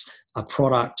clients, a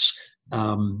product,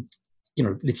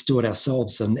 let's do it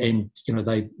ourselves. And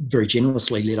they very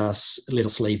generously let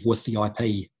us leave with the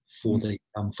IP for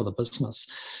the business.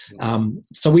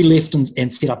 So we left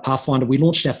and set up Pathfinder. We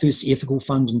launched our first ethical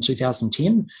fund in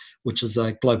 2010, which is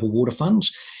a global water fund.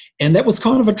 And that was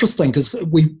kind of interesting because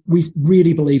we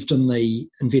really believed in the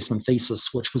investment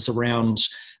thesis, which was around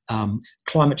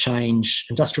climate change,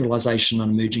 industrialization in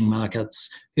emerging markets,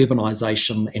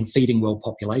 urbanization, and feeding world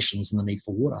populations and the need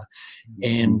for water.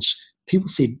 And people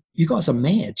said, "You guys are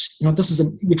mad. You're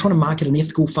trying to market an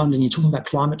ethical fund and you're talking about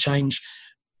climate change.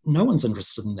 No one's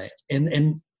interested in that."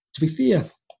 And to be fair,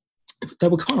 they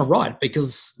were kind of right,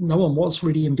 because no one was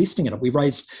really investing in it. We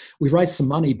raised some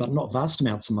money, but not vast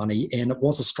amounts of money, and it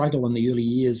was a struggle in the early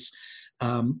years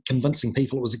convincing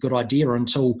people it was a good idea,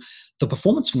 until the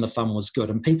performance from the fund was good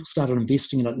and people started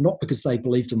investing in it, not because they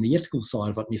believed in the ethical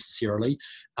side of it necessarily,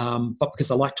 but because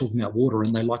they liked talking about water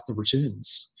and they liked the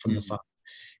returns from the fund.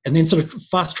 And then sort of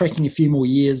fast tracking a few more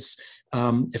years,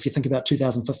 if you think about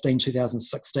 2015,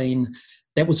 2016,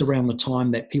 that was around the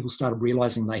time that people started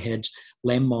realizing they had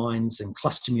landmines and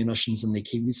cluster munitions in their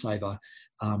KiwiSaver.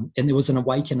 And there was an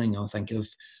awakening, I think,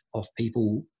 of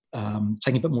people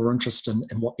taking a bit more interest in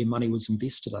what their money was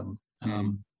invested in.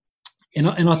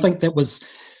 And I think that was,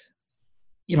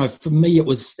 for me, it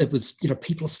was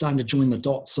people are starting to join the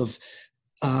dots of,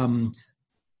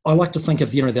 I like to think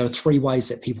of, there are three ways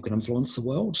that people can influence the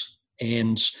world.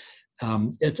 And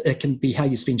it can be how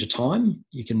you spend your time.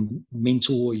 You can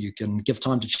mentor, you can give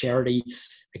time to charity.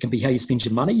 It can be how you spend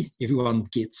your money. Everyone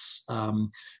gets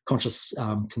conscious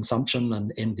consumption,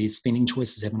 and their spending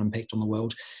choices have an impact on the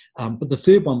world. But the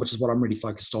third one, which is what I'm really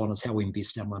focused on, is how we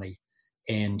invest our money.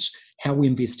 And how we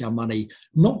invest our money,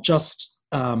 not just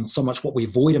so much what we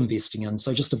avoid investing in.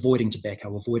 So just avoiding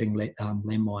tobacco, avoiding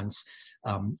landmines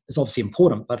is obviously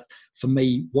important. But for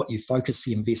me, what you focus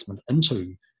the investment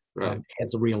into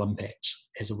has a real impact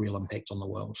on the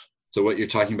world. So what you're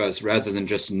talking about is, rather than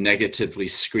just negatively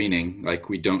screening, like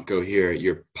we don't go here,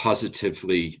 you're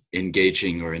positively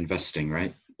engaging or investing,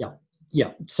 right?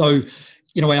 Yeah. So,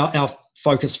 our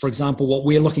focus, for example, what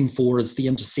we're looking for is the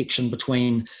intersection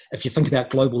between, if you think about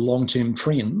global long-term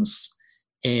trends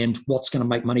and what's going to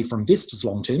make money for investors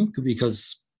long-term,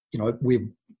 because, we're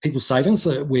people's savings,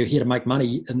 we're here to make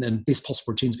money and the best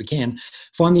possible returns we can.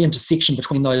 Find the intersection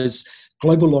between those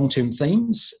global long-term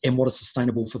themes and what is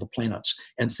sustainable for the planet.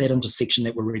 And it's that intersection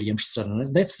that we're really interested in.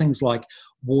 And that's things like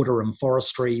water and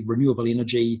forestry, renewable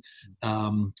energy,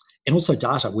 and also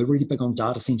data. We're really big on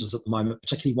data centers at the moment,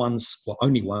 particularly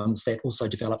only ones that also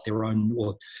develop their own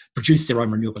or produce their own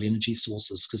renewable energy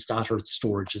sources, because data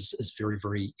storage is very,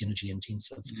 very energy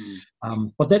intensive.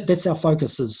 But that's our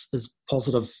focus, is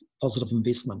positive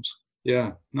investment.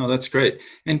 Yeah, no, that's great.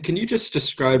 And can you just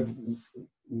describe,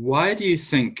 why do you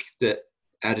think that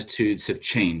attitudes have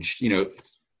changed?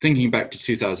 Thinking back to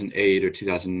 2008 or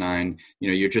 2009,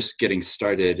 you're just getting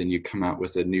started and you come out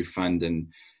with a new fund, and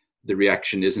the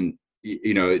reaction isn't,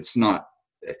 it's not.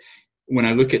 When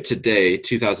I look at today,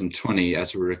 2020,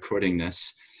 as we're recording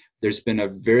this, there's been a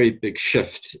very big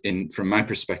shift from my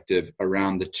perspective,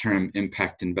 around the term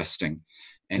impact investing.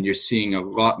 And you're seeing a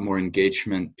lot more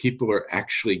engagement. People are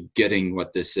actually getting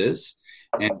what this is.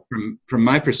 And from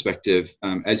my perspective,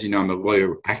 as you know, I'm a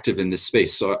lawyer active in this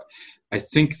space. So I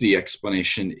think the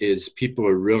explanation is people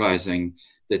are realizing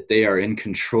that they are in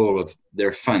control of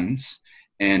their funds.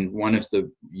 And one of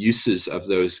the uses of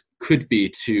those could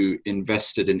be to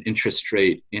invest at an interest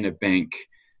rate in a bank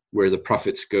where the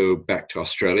profits go back to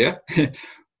Australia.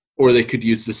 Or they could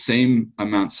use the same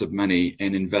amounts of money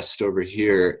and invest over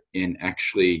here in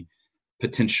actually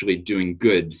potentially doing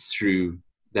good through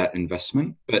that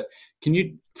investment. But can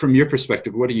you, from your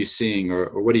perspective, what are you seeing,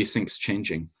 or what do you think is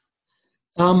changing?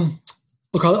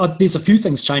 Look, there's a few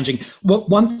things changing.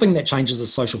 One thing that changes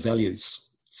is social values.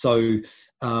 So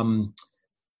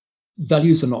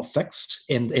values are not fixed,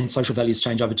 and social values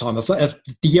change over time. If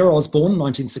the year I was born,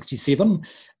 1967,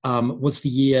 was the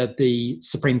year the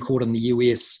Supreme Court in the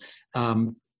US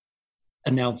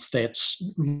announced that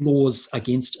laws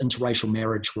against interracial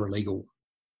marriage were illegal.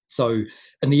 So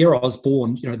in the year I was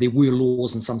born, there were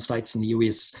laws in some states in the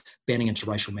US banning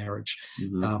interracial marriage.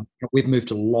 We've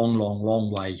moved a long, long,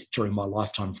 long way during my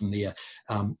lifetime from there.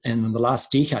 And in the last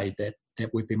decade that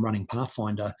we've been running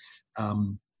Pathfinder,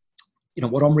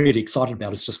 what I'm really excited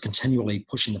about is just continually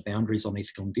pushing the boundaries on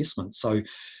ethical investment. So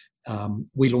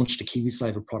we launched a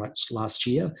KiwiSaver product last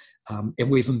year, and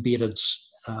we've embedded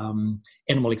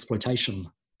animal exploitation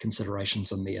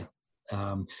considerations in there.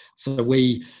 So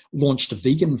we launched a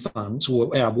vegan fund,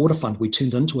 or our water fund we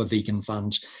turned into a vegan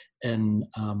fund in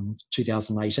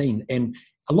 2018. And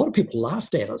a lot of people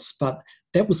laughed at us, but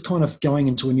that was kind of going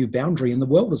into a new boundary, and the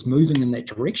world is moving in that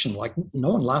direction. Like,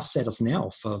 no one laughs at us now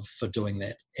for doing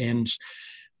that. And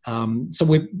So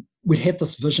we'd had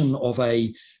this vision of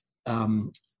a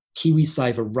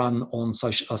KiwiSaver run on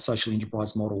a social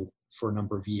enterprise model for a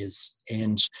number of years,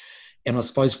 and I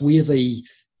suppose we're the,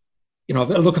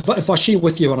 look, if I share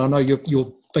with you, and I know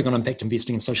you're big on impact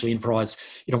investing and social enterprise,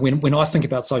 when I think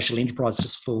about social enterprise,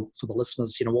 just for the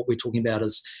listeners, what we're talking about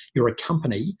is you're a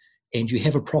company and you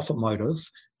have a profit motive,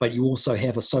 but you also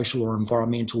have a social or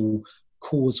environmental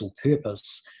cause or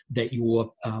purpose that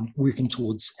you're working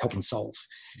towards helping solve.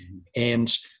 Mm-hmm.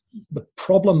 And the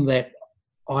problem that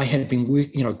I had been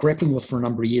grappling with for a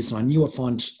number of years, and I knew I'd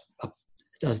find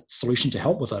a solution to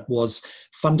help with it, was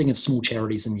funding of small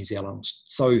charities in New Zealand.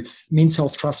 So Men's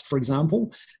Health Trust, for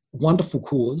example, wonderful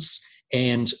cause,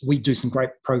 and we do some great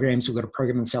programs. We've got a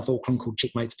program in South Auckland called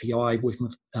Checkmates PI, working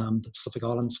with the Pacific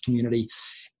Islands community,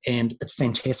 and it's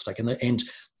fantastic. And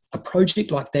a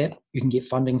project like that you can get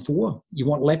funding for. You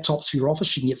want laptops for your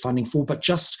office, you can get funding for, but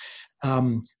just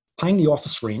paying the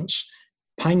office rent,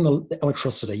 paying the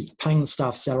electricity, paying the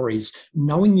staff salaries,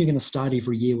 knowing you're going to start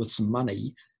every year with some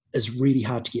money is really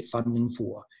hard to get funding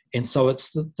for. And so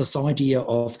it's this idea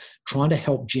of trying to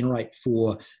help generate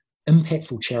for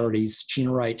impactful charities,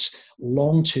 generate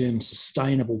long-term,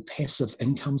 sustainable, passive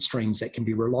income streams that can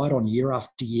be relied on year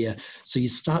after year. So you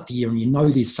start the year and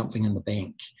there's something in the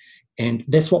bank. And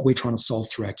that's what we're trying to solve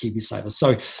through our KiwiSaver.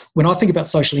 So when I think about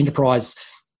social enterprise,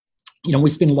 we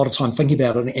spent a lot of time thinking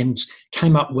about it and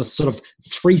came up with sort of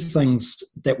 3 things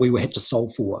that we had to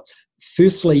solve for.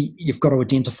 Firstly, you've got to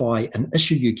identify an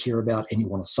issue you care about and you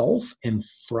want to solve. And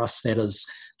for us, that is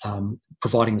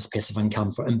providing this passive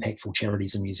income for impactful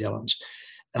charities in New Zealand.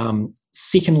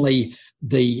 Secondly,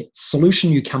 the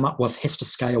solution you come up with has to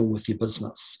scale with your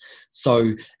business.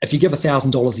 So if you give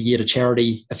 $1,000 a year to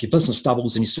charity, if your business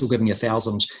doubles and you're still giving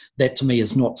 $1,000, that to me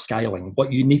is not scaling.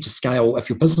 What you need to scale, if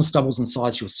your business doubles in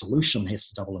size, your solution has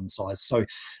to double in size. So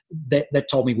that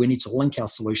told me we need to link our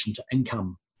solution to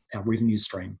income, our revenue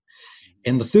stream.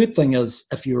 And the third thing is,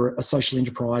 if you're a social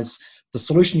enterprise, the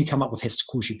solution you come up with has to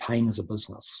cause you pain as a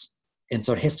business. And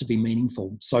so it has to be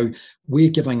meaningful. So we're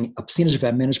giving a percentage of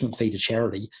our management fee to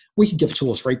charity. We could give 2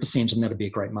 or 3% and that'd be a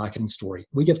great marketing story.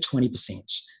 We give 20%.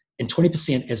 And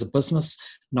 20% as a business,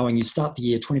 knowing you start the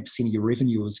year, 20% of your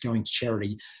revenue is going to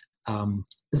charity,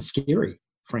 is scary,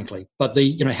 frankly. But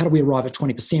how do we arrive at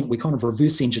 20%? We kind of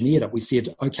reverse engineered it. We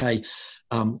said, okay,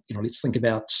 let's think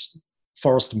about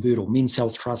Forest and Bird or Men's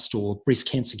Health Trust or Breast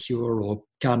Cancer Cure or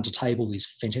Garden to Table, these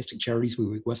fantastic charities we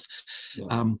work with.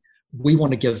 Yeah. We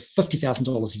want to give $50,000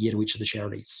 a year to each of the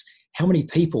charities. How many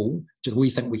people do we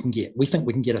think we can get? We think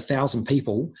we can get 1,000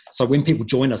 people. So when people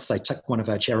join us, they tick one of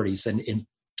our charities and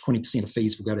 20% of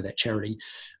fees will go to that charity.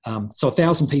 So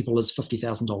 1,000 people is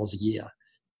 $50,000 a year.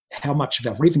 How much of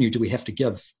our revenue do we have to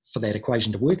give for that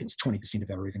equation to work? It's 20% of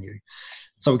our revenue.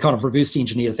 So we kind of reversed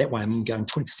engineered it that way. I'm going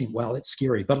 20%, wow, that's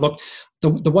scary. But look,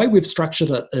 the way we've structured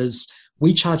it is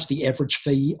we charge the average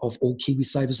fee of all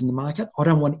KiwiSavers in the market. I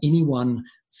don't want anyone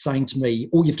saying to me,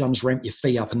 all you've done is ramp your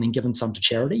fee up and then given some to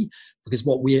charity, because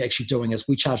what we're actually doing is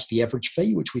we charge the average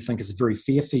fee, which we think is a very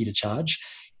fair fee to charge,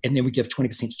 and then we give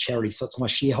 20% to charity. So it's my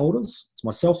shareholders, it's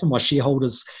myself and my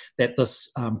shareholders that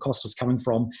this cost is coming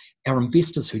from. Our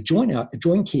investors who join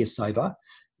KiwiSaver,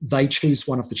 they choose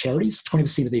one of the charities,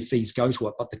 20% of their fees go to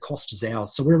it, but the cost is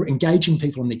ours. So we're engaging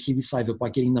people in the KiwiSaver by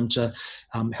getting them to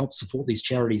help support these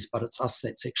charities, but it's us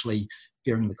that's actually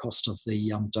bearing the cost of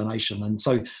the donation. And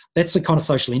so that's the kind of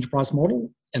social enterprise model.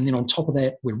 And then on top of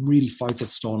that, we're really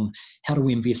focused on how do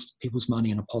we invest people's money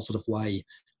in a positive way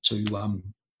to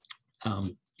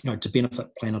benefit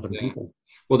planet and people.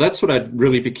 Well, that's what I'd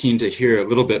really be keen to hear a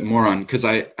little bit more on, because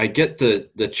I get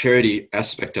the charity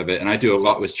aspect of it, and I do a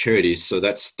lot with charities, so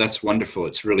that's wonderful.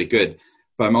 It's really good.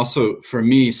 But I'm also, for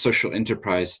me, social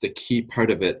enterprise, the key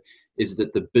part of it is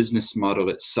that the business model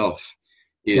itself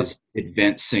is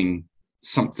advancing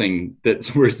something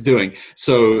that's worth doing.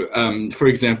 So, for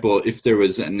example, if there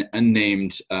was an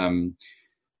unnamed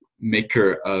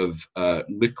maker of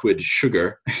liquid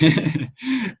sugar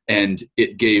and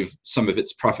it gave some of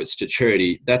its profits to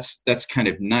charity, that's kind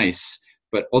of nice,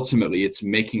 but ultimately it's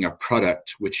making a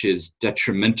product which is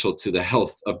detrimental to the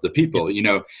health of the people,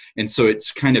 and so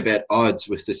it's kind of at odds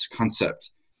with this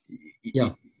concept.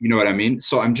 You know what I mean?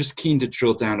 So I'm just keen to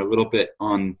drill down a little bit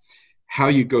on how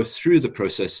you go through the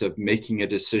process of making a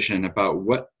decision about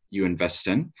what you invest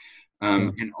in.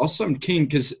 And also I'm keen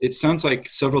because it sounds like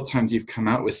several times you've come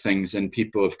out with things and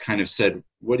people have kind of said,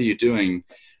 what are you doing?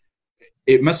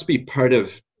 It must be part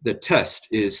of the test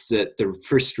is that the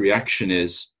first reaction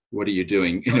is, what are you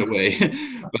doing, in a way?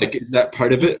 Like, is that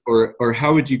part of it? Or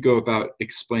how would you go about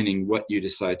explaining what you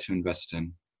decide to invest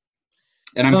in?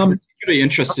 And I'm particularly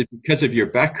interested because of your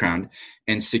background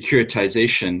in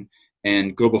securitization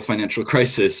and global financial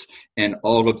crisis and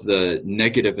all of the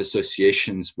negative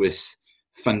associations with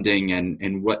funding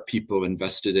and what people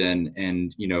invested in,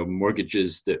 and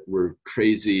mortgages that were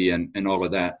crazy and all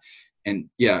of that. And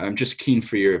yeah, I'm just keen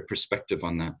for your perspective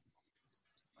on that.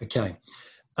 Okay.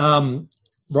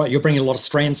 Right, you're bringing a lot of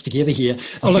strands together here.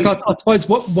 Oh, look, I suppose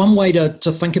one way to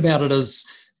think about it is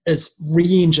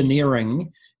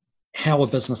re-engineering how a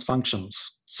business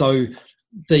functions. So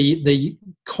the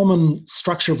common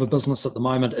structure of a business at the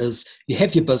moment is you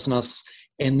have your business,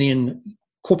 and then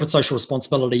corporate social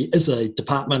responsibility is a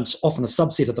department, often a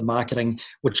subset of the marketing,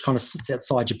 which kind of sits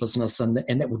outside your business, and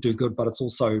that will do good, but it's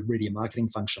also really a marketing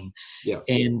function. Yeah.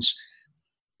 And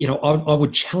I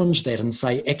would challenge that and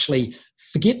say, actually,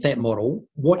 forget that model.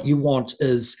 What you want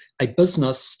is a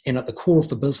business, and at the core of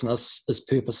the business is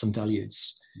purpose and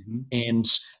values. Mm-hmm.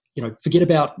 And forget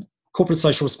about corporate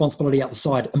social responsibility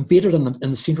outside. Embed it in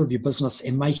the center of your business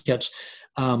and make it.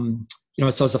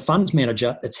 So as a fund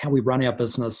manager, it's how we run our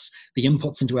business, the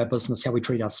inputs into our business, how we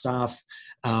treat our staff,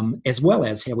 as well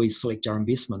as how we select our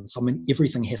investments. I mean,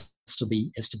 everything has to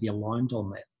be aligned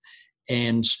on that.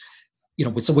 And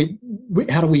so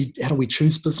how do we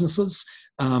choose businesses?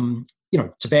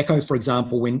 Tobacco, for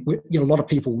example, when a lot of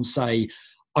people will say,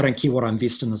 I don't care what I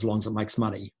invest in as long as it makes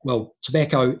money. Well,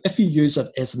 tobacco, if you use it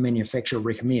as the manufacturer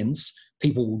recommends,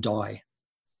 people will die.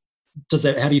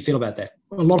 How do you feel about that?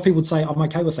 A lot of people would say, I'm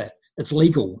okay with that. It's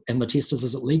legal. And the test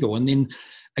is it legal? And then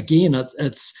again,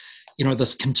 it's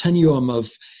this continuum of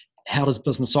how does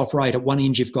business operate? At one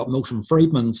end, you've got Milton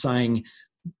Friedman saying,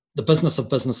 the business of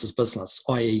business is business,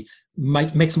 i.e.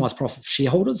 maximize profit for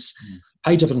shareholders,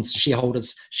 pay dividends to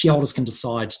shareholders. Shareholders can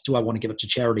decide, do I want to give it to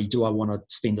charity? Do I want to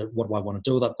spend it? What do I want to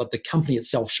do with it? But the company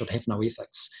itself should have no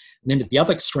ethics. And then at the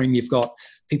other extreme, you've got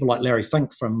people like Larry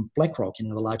Fink from BlackRock,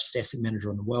 the largest asset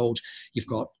manager in the world. You've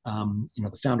got,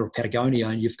 the founder of Patagonia,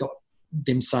 and you've got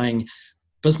them saying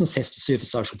business has to serve a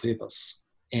social purpose,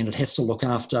 and it has to look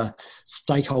after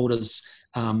stakeholders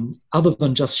other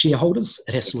than just shareholders.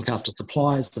 It has to look after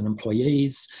suppliers and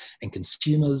employees and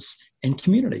consumers and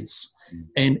communities.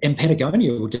 And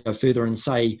Patagonia would go further and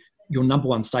say your number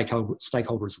one stakeholder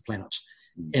is the planet.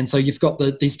 And so you've got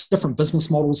these different business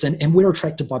models, and we're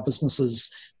attracted by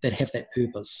businesses that have that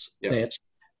purpose, that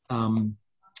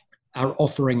are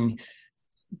offering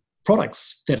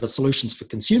products that are solutions for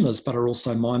consumers, but are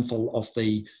also mindful of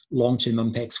the long-term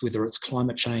impacts, whether it's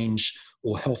climate change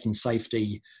or health and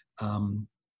safety,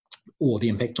 or the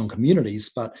impact on communities.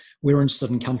 But we're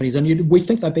interested in companies, and we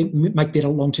think they make better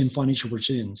long-term financial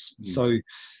returns. So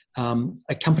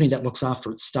a company that looks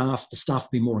after its staff, the staff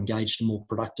will be more engaged and more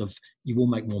productive, you will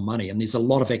make more money. And there's a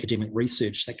lot of academic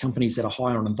research that companies that are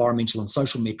higher on environmental and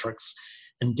social metrics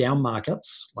in down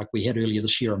markets, like we had earlier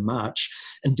this year in March,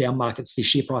 in down markets, their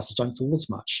share prices don't fall as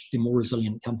much. They're more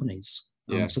resilient companies.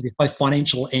 So there's both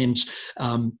financial and,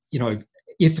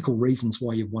 ethical reasons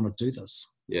why you want to do this.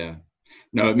 Yeah.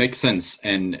 No, it makes sense.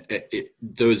 And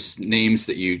those names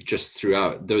that you just threw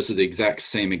out, those are the exact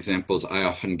same examples I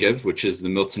often give, which is the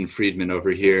Milton Friedman over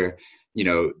here,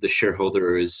 the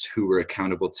shareholder is who we're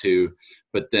accountable to,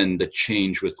 but then the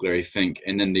change with Larry Fink.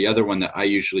 And then the other one that I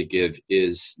usually give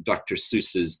is Dr.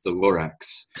 Seuss's The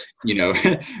Lorax,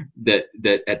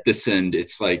 that at this end,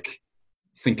 it's like,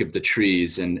 think of the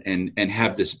trees and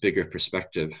have this bigger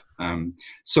perspective.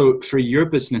 So for your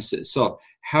business itself,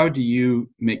 how do you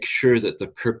make sure that the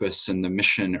purpose and the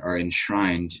mission are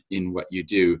enshrined in what you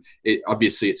do?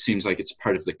 Obviously, it seems like it's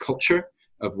part of the culture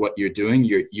of what you're doing.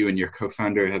 You and your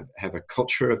co-founder have a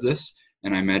culture of this,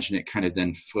 and I imagine it kind of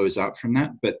then flows out from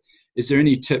that. But is there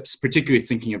any tips, particularly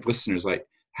thinking of listeners, like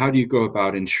how do you go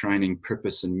about enshrining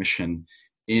purpose and mission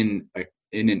in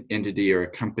an entity or a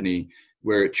company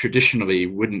where it traditionally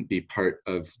wouldn't be part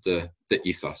of the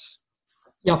ethos?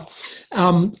 Yeah.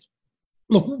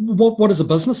 Look, what is a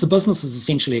business? A business is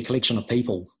essentially a collection of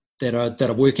people that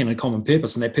are working in a common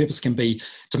purpose, and that purpose can be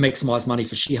to maximize money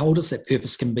for shareholders. That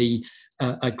purpose can be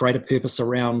a greater purpose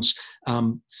around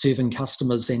serving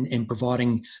customers and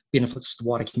providing benefits to the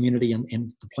wider community and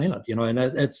the planet. And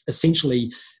it's essentially,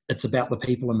 it's about the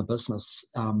people in the business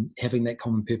having that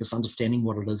common purpose, understanding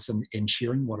what it is, and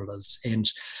sharing what it is. And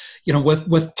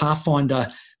with Pathfinder,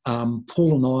 Paul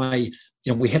and I,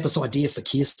 we had this idea for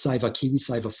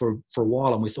KiwiSaver for a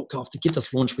while, and we thought, God, to get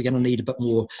this launched, we're going to need a bit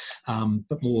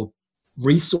more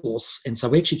resource. And so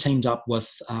we actually teamed up with,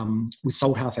 we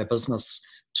sold half our business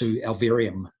to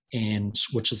Alvarium,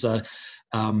 which is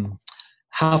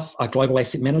half a global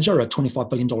asset manager, a $25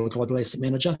 billion global asset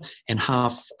manager, and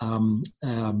half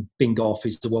Ben Goff,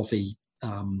 who's the wealthy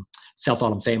South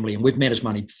Island family, and we've managed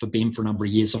money for Ben for a number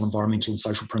of years on environmental and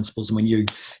social principles, and we knew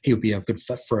he would be a good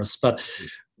fit for us. But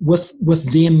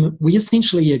with them, we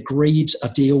essentially agreed a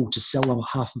deal to sell them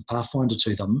half of Pathfinder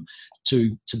to them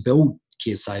to build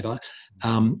CareSaver,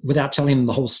 without telling them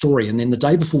the whole story. And then the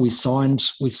day before we signed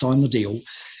the deal,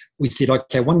 we said,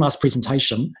 okay, one last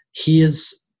presentation.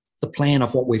 Here's the plan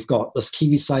of what we've got. This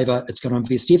KiwiSaver, it's going to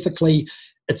invest ethically.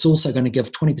 It's also going to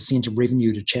give 20% of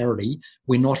revenue to charity.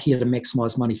 We're not here to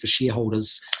maximize money for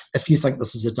shareholders. If you think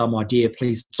this is a dumb idea,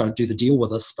 please don't do the deal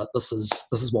with us. But this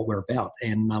is what we're about.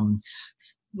 And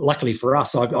luckily for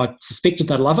us, I suspected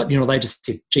they'd love it. They just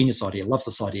said, genius idea, love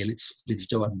this idea. Let's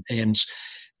do it. And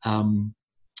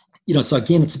so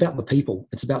again, it's about the people.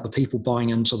 It's about the people buying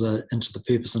into the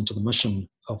purpose, into the mission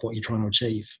of what you're trying to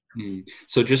achieve.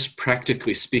 So just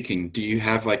practically speaking, do you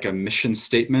have like a mission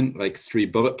statement, like 3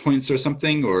 bullet points or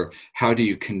something, or how do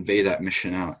you convey that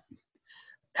mission out?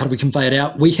 How do we convey it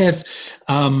out? We have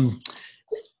an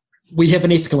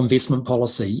ethical investment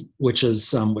policy, which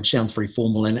sounds very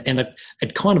formal, and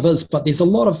it kind of is, but there's a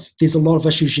lot of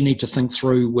issues you need to think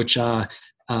through, which are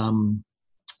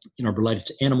related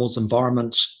to animals,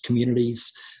 environment,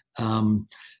 communities.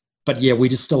 But yeah, we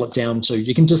distill it down to,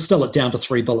 you can distill it down to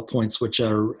 3 bullet points, which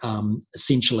are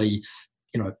essentially,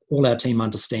 all our team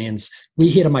understands we're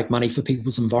here to make money for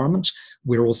people's environment.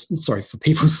 We're also, for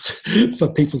people's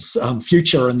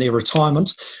future and their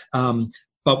retirement.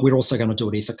 But we're also going to do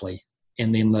it ethically.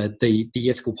 And then the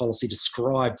ethical policy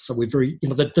describes, so we're very,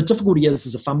 the difficulty is,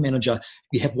 as a fund manager,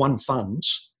 you have one fund,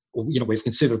 or, we have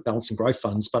conservative balance and growth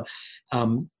funds, but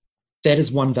that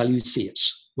is one value set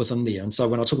within there. And so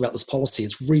when I talk about this policy,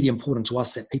 it's really important to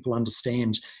us that people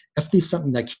understand if there's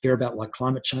something they care about, like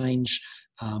climate change,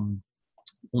 or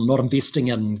not investing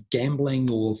in gambling,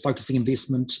 or focusing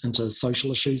investment into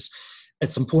social issues,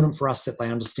 it's important for us that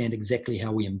they understand exactly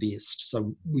how we invest.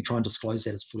 So we try and disclose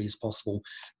that as fully as possible,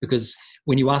 because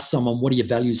when you ask someone, what are your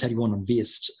values, how do you want to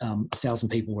invest, 1,000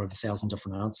 people will have 1,000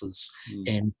 different answers.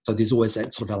 And so there's always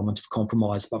that sort of element of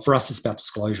compromise. But for us, it's about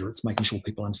disclosure. It's making sure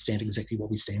people understand exactly what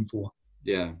we stand for.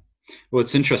 Yeah. Well,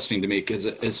 it's interesting to me because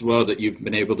as well that you've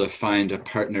been able to find a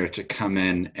partner to come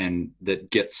in and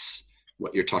that gets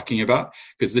what you're talking about,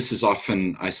 because this is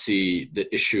often, I see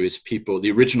the issue is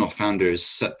the original founders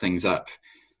set things up,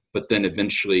 but then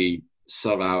eventually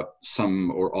sell out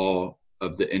some or all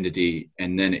of the entity,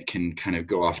 and then it can kind of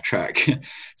go off track.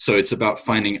 So it's about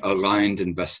finding aligned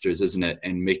investors, isn't it?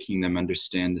 And making them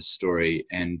understand the story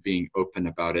and being open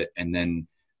about it, and then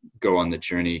go on the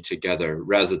journey together,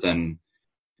 rather than,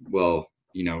 well,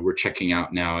 we're checking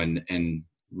out now and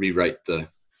rewrite the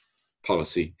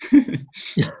policy.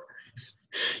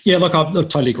 Yeah, look, I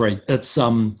totally agree. It's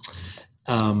we're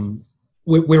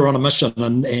on a mission,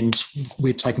 and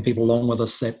we're taking people along with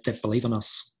us that believe in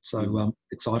us. So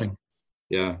exciting.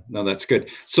 Yeah, no, that's good.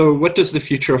 So what does the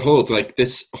future hold? Like,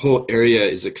 this whole area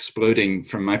is exploding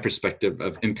from my perspective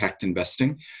of impact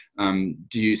investing.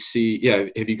 Do you see,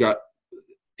 have you got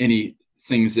any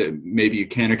things that maybe you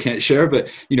can or can't share, but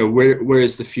where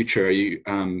is the future? Are you,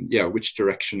 which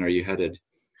direction are you headed?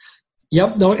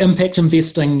 Yep, no, impact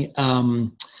investing,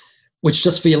 which,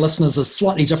 just for your listeners, is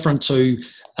slightly different to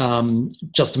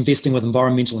just investing with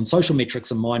environmental and social metrics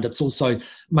in mind. It's also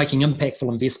making impactful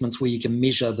investments where you can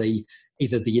measure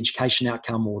either the education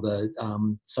outcome or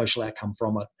the social outcome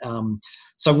from it.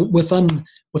 So within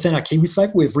our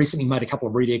KiwiSaver, we've recently made a couple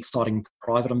of really exciting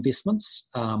private investments.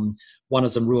 One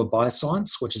is in Rua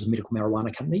Bioscience, which is a medical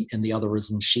marijuana company, and the other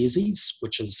is in Sharesies,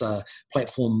 which is a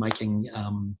platform making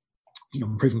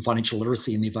improving financial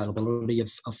literacy and the availability of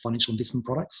financial investment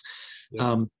products.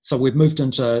 Yeah. So we've moved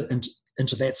into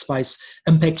that space.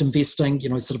 Impact investing,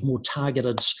 sort of more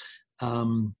targeted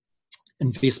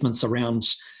investments around,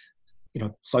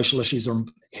 social issues, or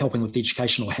helping with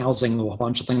education or housing or a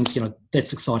bunch of things.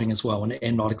 That's exciting as well.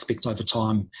 And I'd expect over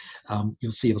time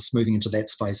you'll see us moving into that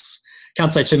space.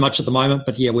 Can't say too much at the moment,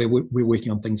 but yeah, we're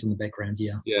working on things in the background.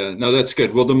 Yeah, no, that's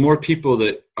good. Well, the more people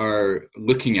that are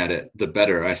looking at it, the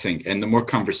better, I think, and the more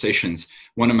conversations.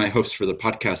 One of my hopes for the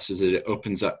podcast is that it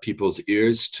opens up people's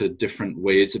ears to different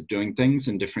ways of doing things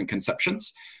and different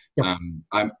conceptions. Yep.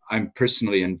 I'm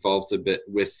personally involved a bit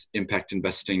with impact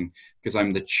investing because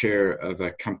I'm the chair of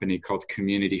a company called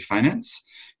Community Finance.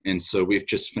 And so we've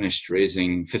just finished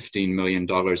raising $15 million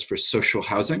for social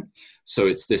housing. So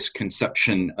it's this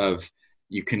conception of,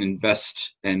 you can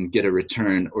invest and get a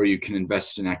return, or you can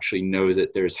invest and actually know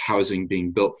that there's housing being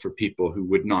built for people who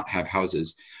would not have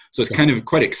houses. So it's kind of a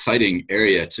quite exciting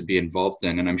area to be involved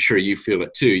in. And I'm sure you feel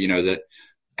it too, that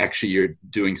actually you're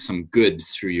doing some good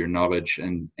through your knowledge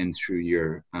and through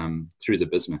your through the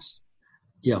business.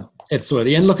 Yeah,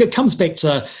 absolutely. And look, it comes back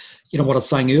to, what I was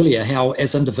saying earlier, how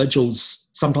as individuals,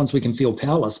 sometimes we can feel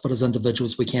powerless, but as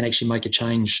individuals, we can actually make a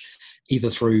change either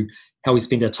through how we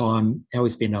spend our time, how we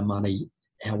spend our money,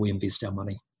 how we invest our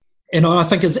money. And I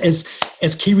think as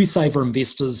KiwiSaver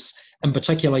investors in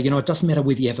particular, it doesn't matter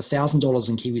whether you have $1,000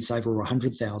 in KiwiSaver or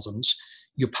 100,000.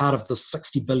 You're part of the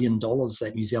 $60 billion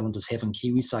that New Zealanders have in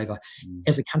KiwiSaver.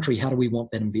 As a country, how do we want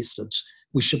that invested?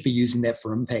 We should be using that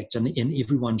for impact, and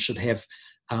everyone should have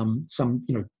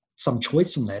some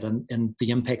choice in that and the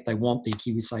impact they want their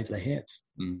KiwiSaver to have.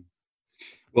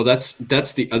 Well, that's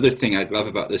the other thing I love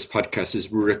about this podcast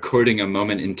is we're recording a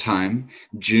moment in time,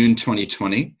 June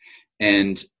 2020,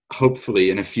 and hopefully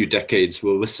in a few decades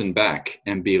we'll listen back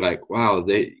and be like, wow,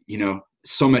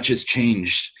 so much has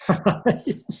changed.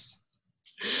 Yes.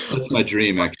 That's my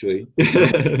dream, actually.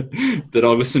 That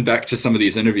I'll listen back to some of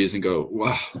these interviews and go,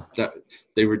 wow, that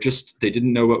they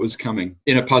didn't know what was coming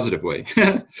in a positive way.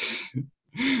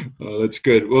 Oh, that's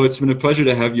good. Well, it's been a pleasure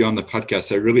to have you on the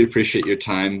podcast. I really appreciate your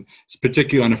time,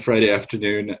 particularly on a Friday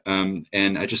afternoon.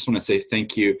 And I just want to say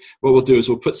thank you. What we'll do is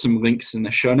we'll put some links in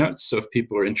the show notes. So if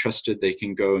people are interested, they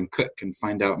can go and click and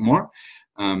find out more.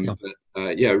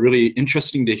 Really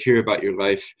interesting to hear about your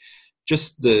life.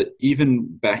 Just even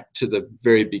back to the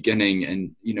very beginning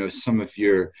and, some of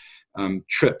your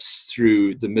trips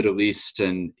through the Middle East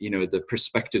and, the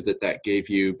perspective that gave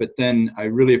you. But then I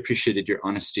really appreciated your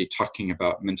honesty talking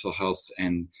about mental health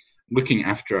and looking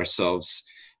after ourselves,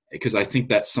 because I think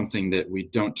that's something that we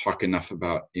don't talk enough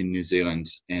about in New Zealand.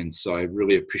 And so I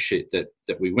really appreciate that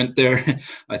we went there.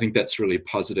 I think that's really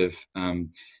positive.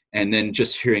 And then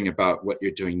just hearing about what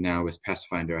you're doing now with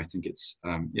Pathfinder, I think it's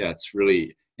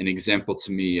really an example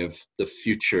to me of the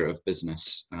future of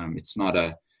business. It's not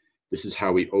this is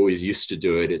how we always used to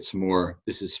do it. It's more,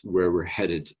 this is where we're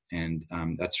headed. And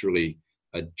that's really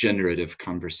a generative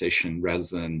conversation rather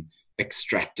than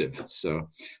extractive. So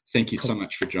thank you so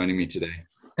much for joining me today.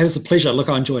 It was a pleasure. Look,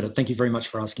 I enjoyed it. Thank you very much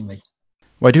for asking me.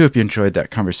 Well, I do hope you enjoyed that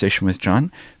conversation with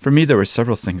John. For me, there were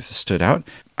several things that stood out.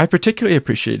 I particularly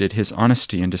appreciated his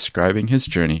honesty in describing his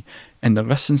journey and the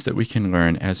lessons that we can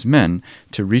learn as men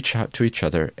to reach out to each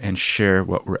other and share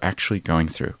what we're actually going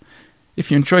through.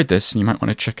 If you enjoyed this, you might want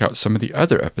to check out some of the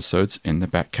other episodes in the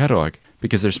back catalog,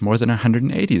 because there's more than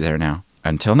 180 there now.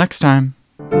 Until next time.